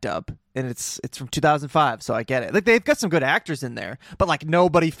bad dub, and it's from 2005, so I get it. They've got some good actors in there, but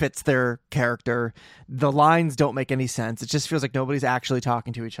nobody fits their character. The lines don't make any sense. It just feels like nobody's actually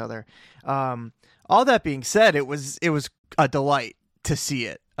talking to each other. All that being said, it was a delight to see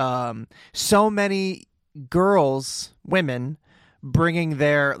it. So many women, bringing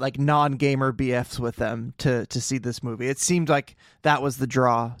their non-gamer BFs with them to see this movie. It seemed like that was the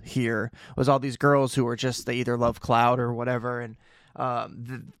draw here, was all these girls who were they either love Cloud or whatever, and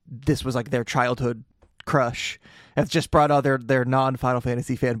this was their childhood crush. Have just brought out their non-Final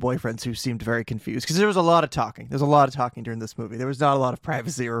Fantasy fan boyfriends who seemed very confused, because there was a lot of talking. There's a lot of talking during this movie. There was not a lot of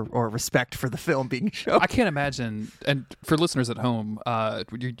privacy or respect for the film being shown. I can't imagine, and for listeners at home,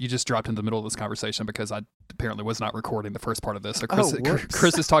 you just dropped into the middle of this conversation because I apparently was not recording the first part of this. So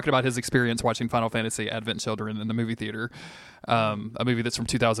Chris is talking about his experience watching Final Fantasy Advent Children in the movie theater, a movie that's from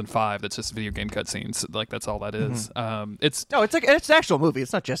 2005 that's just video game cutscenes. That's all that is. It's an actual movie.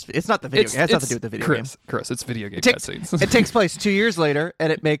 It's not the video game. It has nothing to do with the video game. Chris, it's video game cutscenes. It takes place 2 years later,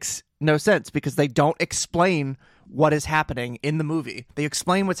 and it makes no sense because they don't explain what is happening in the movie. They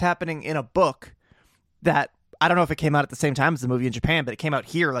explain what's happening in a book that I don't know if it came out at the same time as the movie in Japan, but it came out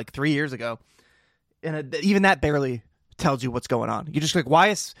here 3 years ago, and even that barely tells you what's going on. You're just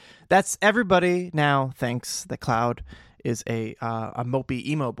that's everybody now thinks that Cloud is a mopey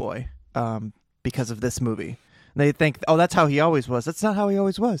emo boy because of this movie. They think, oh, that's how he always was. That's not how he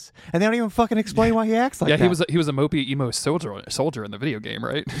always was, and they don't even fucking explain why he acts like that. Yeah, he was a mopey emo soldier in the video game,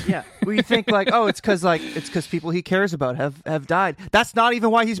 right? Yeah, we think it's because people he cares about have died. That's not even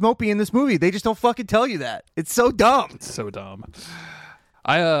why he's mopey in this movie. They just don't fucking tell you that. It's so dumb. It's so dumb.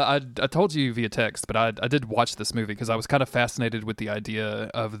 I told you via text, but I did watch this movie because I was kind of fascinated with the idea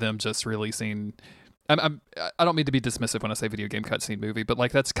of them just releasing. I don't mean to be dismissive when I say video game cutscene movie, but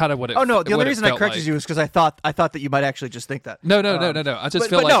that's kind of what it. Oh no, the only reason I corrected you is because I thought that you might actually just think that. No. I just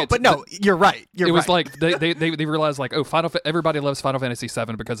feel you're right. It was like they realized everybody loves Final Fantasy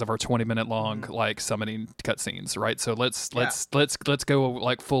VII because of our 20-minute long summoning cutscenes, right? So let's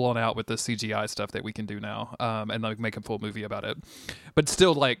go full on out with the CGI stuff that we can do now, and make a full movie about it. But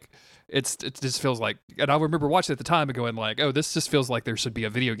still, it just feels like, and I remember watching it at the time and going like, oh, this just feels like there should be a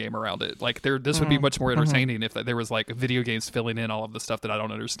video game around it. Like this would be much more entertaining if there was like video games filling in all of the stuff that I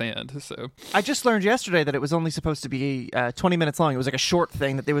don't understand. So I just learned yesterday that it was only supposed to be 20 minutes long. It was like a short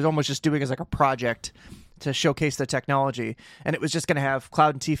thing that they was almost just doing as like a project to showcase the technology, and it was just going to have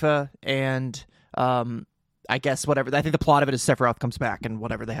Cloud and Tifa and I guess whatever. I think the plot of it is Sephiroth comes back and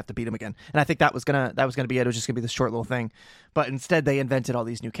whatever, they have to beat him again. And I think that was gonna be it. It was just gonna be this short little thing. But instead they invented all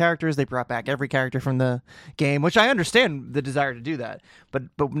these new characters. They brought back every character from the game, which I understand the desire to do that. But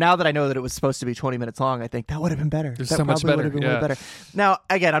now that I know that it was supposed to be 20 minutes long, I think that would have been better. There's that so much better. would have been Yeah. way better. Now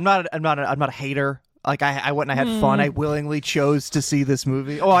again, I'm not a hater. Like I went and I had fun. I willingly chose to see this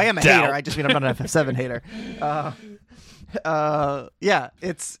movie. Oh, I am a hater. I just mean I'm not an FF7 hater. Yeah,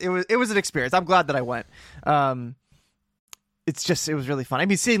 it was an experience. I'm glad that I went. It was really fun. I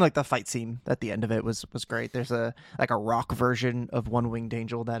mean, seeing like the fight scene at the end of it was great. There's a rock version of One Winged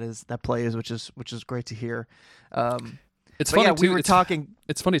Angel that plays, which is great to hear. it's funny too. We were talking.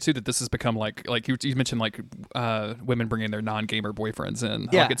 It's funny too that this has become like you mentioned like women bringing their non-gamer boyfriends in.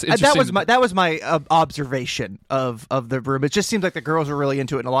 Yeah, like, it's interesting. that was my observation of the room. It just seems like the girls were really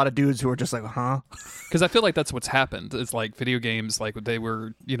into it, and a lot of dudes who were just like, huh? Because I feel like that's what's happened. It's like video games, like they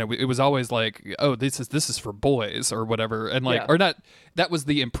were, it was always like, oh, this is for boys or whatever, and like, or not. That was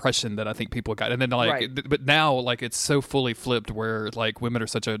the impression that I think people got, and then like, Right. But now like it's so fully flipped where like women are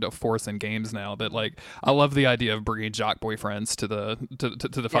such a force in games now that like I love the idea of bringing jock boyfriends to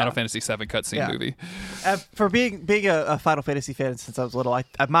the Final Fantasy VII cutscene movie. For being a Final Fantasy fan since I was little,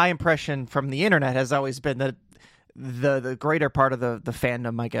 my impression from the internet has always been that the greater part of the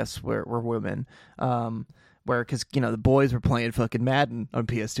fandom, I guess, were women. Because the boys were playing fucking Madden on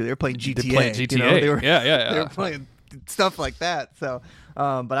PS2, they were playing GTA. They played GTA. They were, yeah. they were playing stuff like that. So,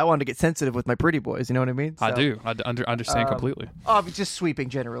 but I wanted to get sensitive with my pretty boys. You know what I mean? So, I do. I understand completely. just sweeping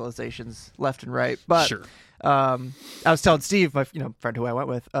generalizations left and right. But Sure. I was telling Steve, my friend who I went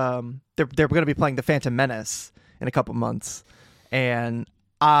with, they're going to be playing The Phantom Menace in a couple months, and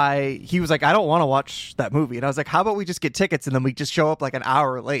he was like, I don't want to watch that movie. And I was like, how about we just get tickets and then we just show up like an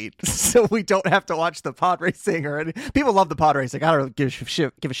hour late so we don't have to watch the pod racing or any. People love the pod racing. I don't give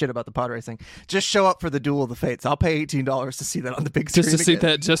a shit about the pod racing. Just show up for the Duel of the Fates. I'll pay $18 to see that on the big screen.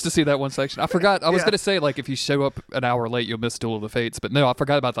 Just to see that one section. I forgot. I was going to say like if you show up an hour late, you'll miss Duel of the Fates. But no, I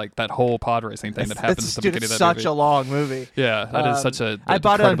forgot about like that whole pod racing thing that happens at the beginning of that movie. It's such a long movie. Yeah, that is such a. I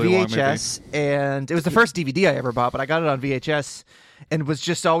bought it on incredibly long VHS, and it was the first DVD I ever bought, but I got it on VHS. And was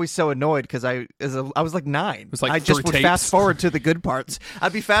just always so annoyed because I was like 9. It was like I just would tapes. fast forward to the good parts.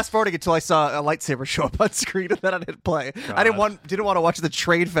 I'd be fast forwarding until I saw a lightsaber show up on screen, and then I'd hit play. God. I didn't want to watch the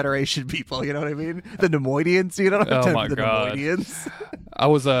Trade Federation people. You know what I mean? The Nemoidians. You know? Oh my the God. Nemoidians.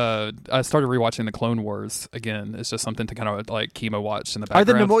 I started rewatching the Clone Wars again. It's just something to kind of like chemo watch in the Are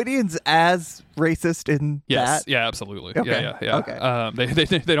background. the Nemoidians as racist in Yes, that? yeah, absolutely. Okay. Yeah.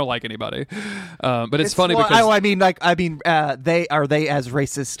 Okay. They don't like anybody, but it's funny because they as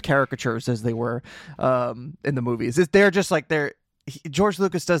racist caricatures as they were in the movies. They're just like George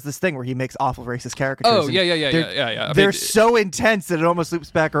Lucas does this thing where he makes awful racist caricatures. Oh yeah. They're so intense that it almost loops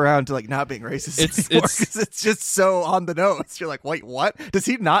back around to like not being racist anymore, 'cause it's just so on the nose. You're like, wait, what? Does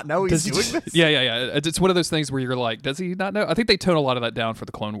he not know he's doing this? Yeah. It's one of those things where you're like, does he not know? I think they tone a lot of that down for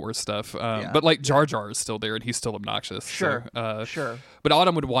the Clone Wars stuff. But like Jar Jar is still there and he's still obnoxious. Sure. So, Sure. But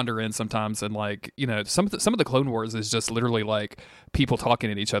Autumn would wander in sometimes and like some of the Clone Wars is just literally like people talking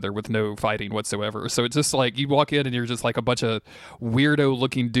at each other with no fighting whatsoever. So it's just like you walk in and you're just like a bunch of weirdo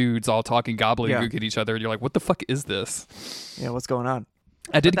looking dudes all talking gobbledygook at each other and you're like, what the fuck is this? Yeah, what's going on?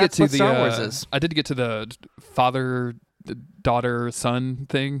 I did get to Star Wars is. I did get to the father, daughter, son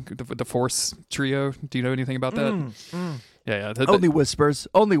thing, the Force trio. Do you know anything about that? Yeah. Only whispers.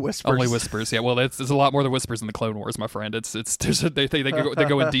 Only whispers. Only whispers. Yeah. Well, there's a lot more than whispers in the Clone Wars, my friend. They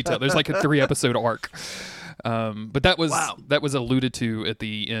go in detail. There's like a 3-episode arc. But that was alluded to at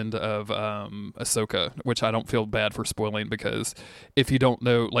the end of Ahsoka, which I don't feel bad for spoiling because if you don't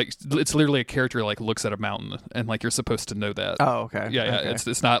know, like it's literally a character like looks at a mountain and like you're supposed to know that. Oh, okay. Yeah. Okay.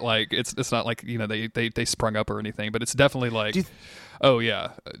 It's not like it's not like they sprung up or anything, but it's definitely like. Oh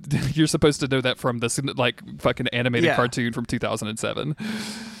yeah, you're supposed to know that from this like fucking animated cartoon from 2007.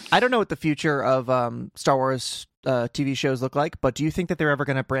 I don't know what the future of Star Wars TV shows look like, but do you think that they're ever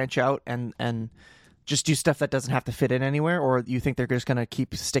going to branch out and just do stuff that doesn't have to fit in anywhere, or do you think they're just going to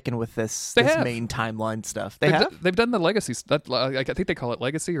keep sticking with this main timeline stuff? They've done the Legacy stuff. I think they call it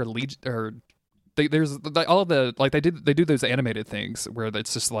Legacy or Legion or. there's all the like they do those animated things where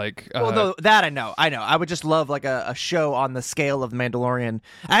it's just like Well, no, that I know. I would just love like a show on the scale of Mandalorian.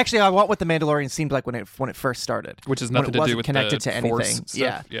 Actually, I want what the Mandalorian seemed like when it first started, which has when nothing it to do wasn't with connected the to Force anything.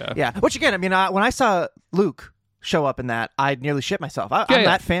 stuff. Yeah. Which again, I mean, when I saw Luke show up in that, I nearly shit myself. I'm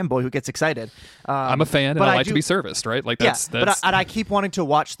that fanboy who gets excited. I'm a fan, and I like to be serviced, right? Like that's But I keep wanting to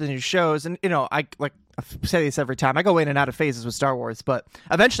watch the new shows, and I say this every time. I go in and out of phases with Star Wars, but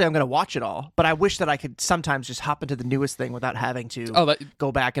eventually I'm going to watch it all. But I wish that I could sometimes just hop into the newest thing without having to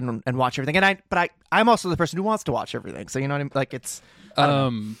go back and watch everything. And I'm also the person who wants to watch everything. So you know what I mean? Like it's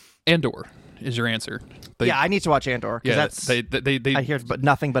Andor is your answer. I need to watch Andor because I hear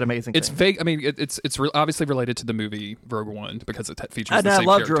nothing but amazing. It's things. fake. I mean, it's obviously related to the movie Rogue One because it features. And the I same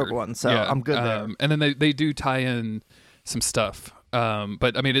loved character. Rogue One, so I'm good there. And then they do tie in some stuff.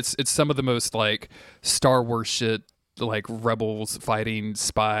 But I mean, it's some of the most like Star Wars shit, like rebels fighting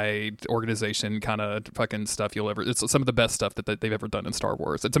spy organization kind of fucking stuff you'll ever. It's some of the best stuff that they've ever done in Star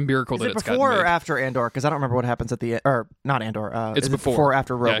Wars. It's a miracle that it's before gotten or made. after Andor, because I don't remember what happens at the end, or not Andor. It's is it before or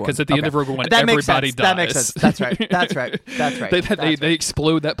after Rogue One. because at the end of Rogue One, that everybody makes sense. dies. That makes sense. That's right. They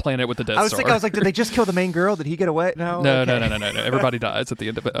explode that planet with the Death Star. I was like, did they just kill the main girl? Did he get away? No. Okay. No. Everybody dies at the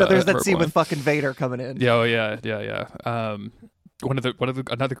end of it. But there's that Rogue scene One. with fucking Vader coming in. Yeah. Another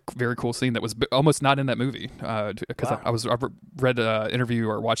very cool scene that was almost not in that movie because I read an interview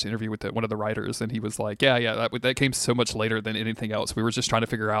or watched the interview with one of the writers, and he was like, that came so much later than anything else. We were just trying to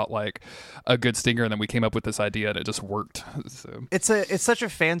figure out like a good stinger, and then we came up with this idea, and it just worked. So. It's such a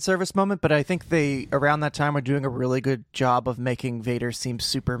fan service moment, but I think they around that time were doing a really good job of making Vader seem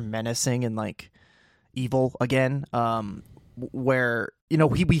super menacing and like evil again. Where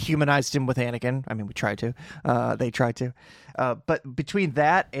we humanized him with Anakin. I mean, we tried to. They tried to. But between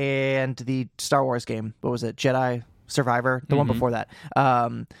that and the Star Wars game, what was it? Jedi Survivor, the one before that.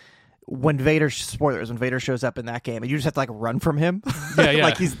 When Vader shows up in that game, and you just have to like run from him. Yeah.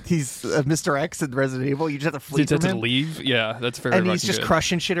 Like he's Mr. X in Resident Evil. You just have to flee from him. To leave. Yeah, that's very. And he's just good.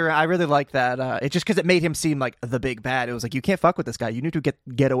 crushing shit around. I really like that. It just because it made him seem like the big bad. It was like you can't fuck with this guy. You need to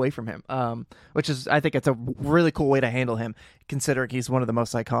get away from him. Which is, I think, it's a really cool way to handle him, considering he's one of the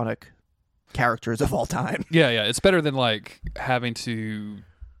most iconic characters of all time. Yeah. It's better than like having to.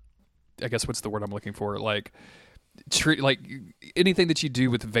 I guess what's the word I'm looking for? Like. Treat like anything that you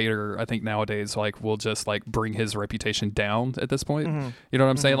do with Vader, I think nowadays like will just like bring his reputation down at this point. You know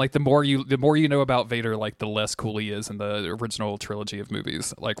what I'm saying? Like the more you know about Vader, like the less cool he is in the original trilogy of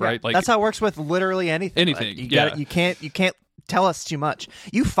movies. Like right, like that's how it works with literally anything. Anything, like, you can't tell us too much.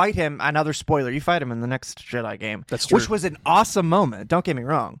 You fight him. Another spoiler. You fight him in the next Jedi game. That's true. Which was an awesome moment. Don't get me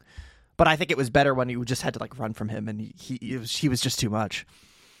wrong, but I think it was better when you just had to like run from him, and he was just too much.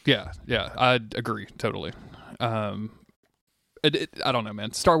 Yeah, I'd agree totally. I don't know,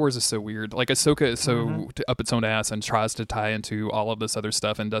 man. Star Wars is so weird. Like Ahsoka is so up its own ass and tries to tie into all of this other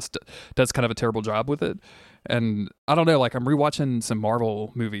stuff and does kind of a terrible job with it. And I don't know, like I'm rewatching some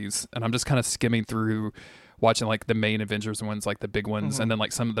Marvel movies and I'm just kind of skimming through watching like the main Avengers ones, like the big ones, and then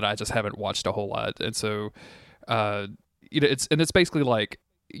like some that I just haven't watched a whole lot. And so, it's basically like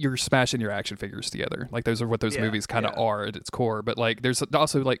you're smashing your action figures together. Like those are what those movies kind of are at its core. But like there's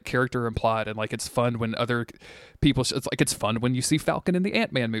also like character implied, and like it's fun when other people. It's fun when you see Falcon in the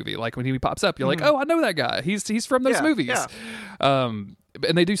Ant-Man movie. Like when he pops up, you're like, oh, I know that guy. He's from those movies. Yeah.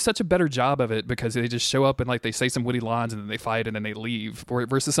 And they do such a better job of it because they just show up and like they say some witty lines and then they fight and then they leave.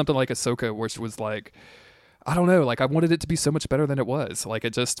 Versus something like Ahsoka, which was like, I don't know, like I wanted it to be so much better than it was. Like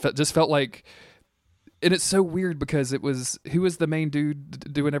it just felt like. And it's so weird because it was who was the main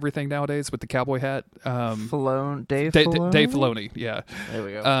dude doing everything nowadays with the cowboy hat? Dave Filoni? Dave Filoni, yeah. There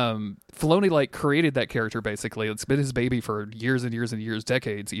we go. Filoni like created that character basically. It's been his baby for years and years and years,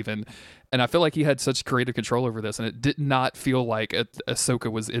 decades even. And I feel like he had such creative control over this, and it did not feel like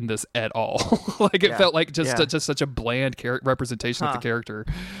Ahsoka was in this at all. Like it felt like just such a bland representation of the character.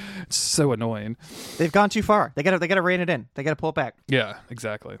 It's so annoying. They've gone too far. They got to rein it in. They got to pull it back. Yeah,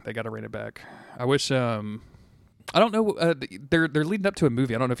 exactly. They got to rein it back. I wish. I don't know. They're leading up to a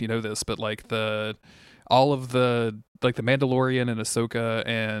movie. I don't know if you know this, but like all of the like the Mandalorian and Ahsoka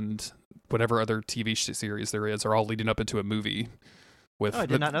and whatever other TV series there is are all leading up into a movie. I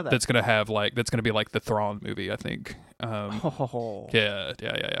did not know that. That's gonna be like the Thrawn movie, I think.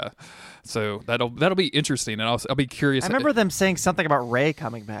 Yeah. So that'll be interesting, and I'll be curious. I remember them saying something about Rey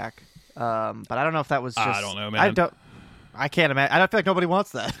coming back, but I don't know if that was just. I don't know, man. I can't imagine. I don't feel like nobody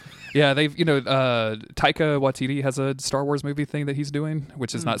wants that. Yeah, they've Taika Waititi has a Star Wars movie thing that he's doing,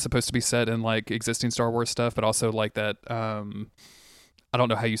 which is not supposed to be set in like existing Star Wars stuff, but also like that. I don't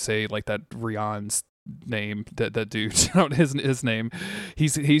know how you say like that Rihan's name, that dude, his name,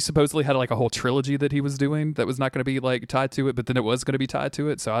 he supposedly had like a whole trilogy that he was doing that was not going to be like tied to it, but then it was going to be tied to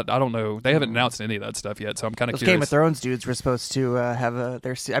it. So I don't know. They haven't announced any of that stuff yet. So I'm kind of curious. Game of Thrones dudes were supposed to have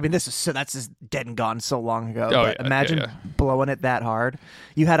their. I mean, that's just dead and gone so long ago. Oh, but yeah, imagine yeah. blowing it that hard.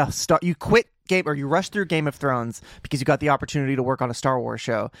 You had a start. You quit game or you rushed through Game of Thrones because you got the opportunity to work on a Star Wars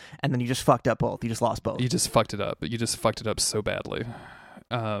show, and then you just fucked up both. You just lost both. You just fucked it up. You just fucked it up so badly.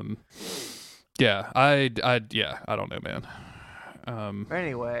 Yeah, I don't know, man.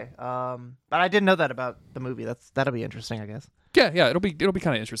 Anyway, but I didn't know that about the movie. That'll be interesting, I guess. Yeah, it'll be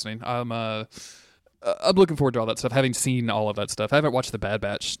kind of interesting. I'm looking forward to all that stuff. Having seen all of that stuff, I haven't watched The Bad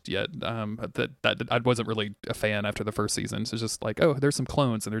Batch yet. That I wasn't really a fan after the first season. So it's just like, oh, there's some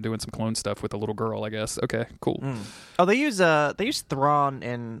clones and they're doing some clone stuff with a little girl. I guess. Okay, cool. Oh, they use Thrawn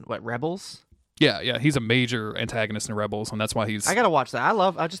in what, Rebels? Yeah, he's a major antagonist in Rebels, and that's why he's. I gotta watch that.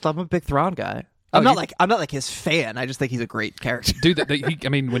 I'm a big Thrawn guy. Oh, I'm not like his fan. I just think he's a great character. Dude,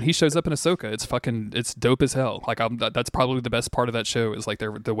 when he shows up in Ahsoka, it's dope as hell. Like that's probably the best part of that show is like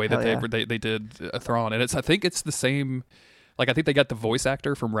the way that they did Thrawn, and I think it's the same. Like I think they got the voice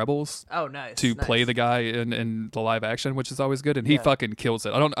actor from Rebels. Oh, nice. To play the guy in the live action, which is always good, and he fucking kills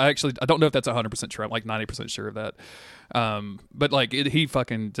it. I don't know if that's 100% true. I'm like 90% sure of that. But like he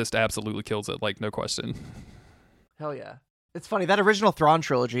fucking just absolutely kills it, like no question. Hell yeah. It's funny, that original Thrawn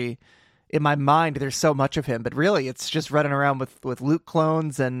trilogy, in my mind, there's so much of him, but really it's just running around with Luke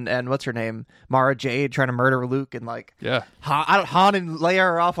clones and what's her name? Mara Jade trying to murder Luke, and like Han and Leia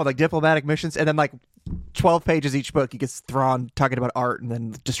are off on like diplomatic missions, and then like 12 pages each book, he gets Thrawn talking about art and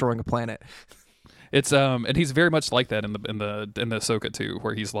then destroying a planet. It's and he's very much like that in the Ahsoka too,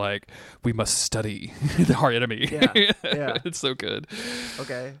 where he's like, we must study our enemy. Yeah. It's so good.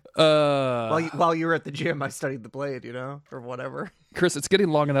 Okay. While you were at the gym, I studied the blade, or whatever. Chris, it's getting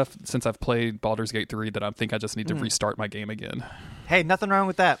long enough since I've played Baldur's Gate 3 that I think I just need to restart my game again. Hey, nothing wrong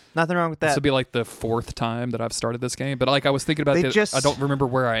with that. This will be like the 4th time that I've started this game, but like I was thinking about this, I don't remember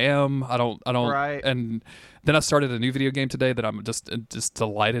where I am. I don't. Right. And then I started a new video game today that I'm just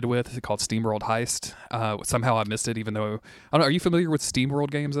delighted with. It's called SteamWorld Heist. Somehow I missed it, even though I don't know. Are you familiar with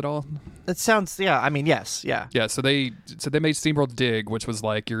SteamWorld games at all? It sounds. Yeah. I mean, yes. Yeah. Yeah. So they made SteamWorld Dig, which was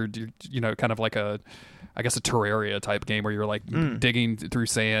like you're kind of like a Terraria type game where you're like digging through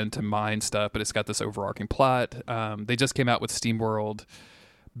sand to mine stuff, but it's got this overarching plot. They just came out with SteamWorld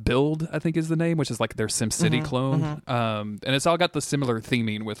Build, I think is the name, which is like their SimCity clone. And it's all got the similar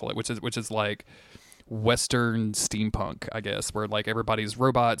theming with it, which is like Western steampunk, I guess, where like everybody's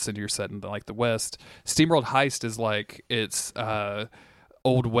robots and you're set in like the West. SteamWorld Heist is like it's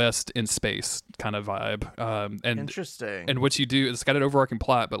Old West in space kind of vibe. And interesting. And what you do, it's got an overarching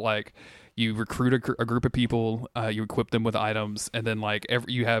plot, but like you recruit a group of people, you equip them with items, and then like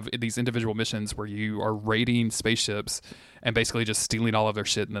you have these individual missions where you are raiding spaceships and basically just stealing all of their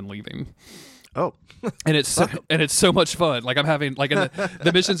shit and then leaving. Oh, and it's so much fun. Like I'm having like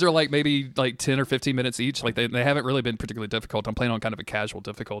the missions are like maybe like 10 or 15 minutes each. Like they haven't really been particularly difficult. I'm playing on kind of a casual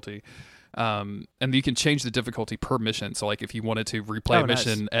difficulty, and you can change the difficulty per mission. So like if you wanted to replay a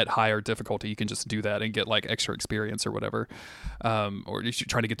mission at higher difficulty, you can just do that and get like extra experience or whatever, or you're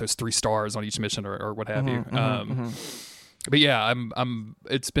trying to get those 3 stars on each mission or what have you. But yeah,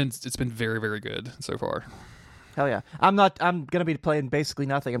 it's been very, very good so far. Hell yeah. I'm gonna be playing basically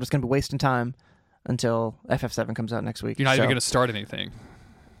nothing. I'm just gonna be wasting time until FF7 comes out next week. You're not even gonna start anything.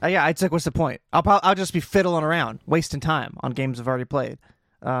 Yeah, it's like, what's the point? I'll just be fiddling around, wasting time on games I've already played.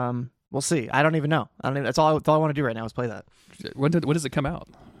 We'll see. I don't even know. That's all I want to do right now is play that. When does it come out?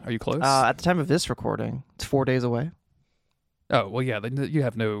 Are you close? At the time of this recording, it's 4 days away. Oh well, yeah. Then you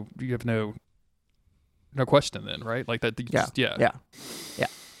have no question then, right? Like that. Yeah.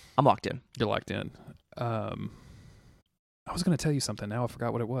 I'm locked in. You're locked in. I was going to tell you something. Now I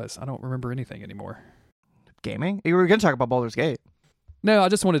forgot what it was. I don't remember anything anymore. Gaming? You were going to talk about Baldur's Gate. No, I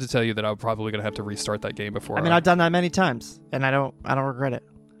just wanted to tell you that I'm probably going to have to restart that game before. I've done that many times, and I don't regret it.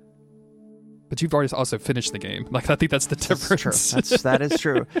 But you've already also finished the game. Like I think that's the difference. That is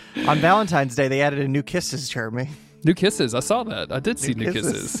true. On Valentine's Day, they added a New Kisses, Jeremy. New Kisses. I saw that. I did see New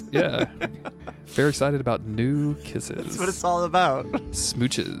Kisses. Yeah. Very excited about New Kisses. That's what it's all about.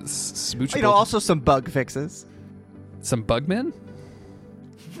 Smooches. Smoochable. Also some bug fixes. Some bugmen?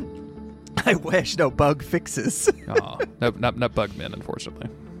 I wish. No, bug fixes. Oh, no, not bugmen, unfortunately.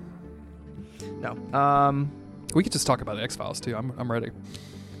 No. We could just talk about X-Files too. I'm ready.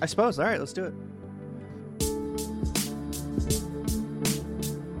 I suppose. All right, let's do it.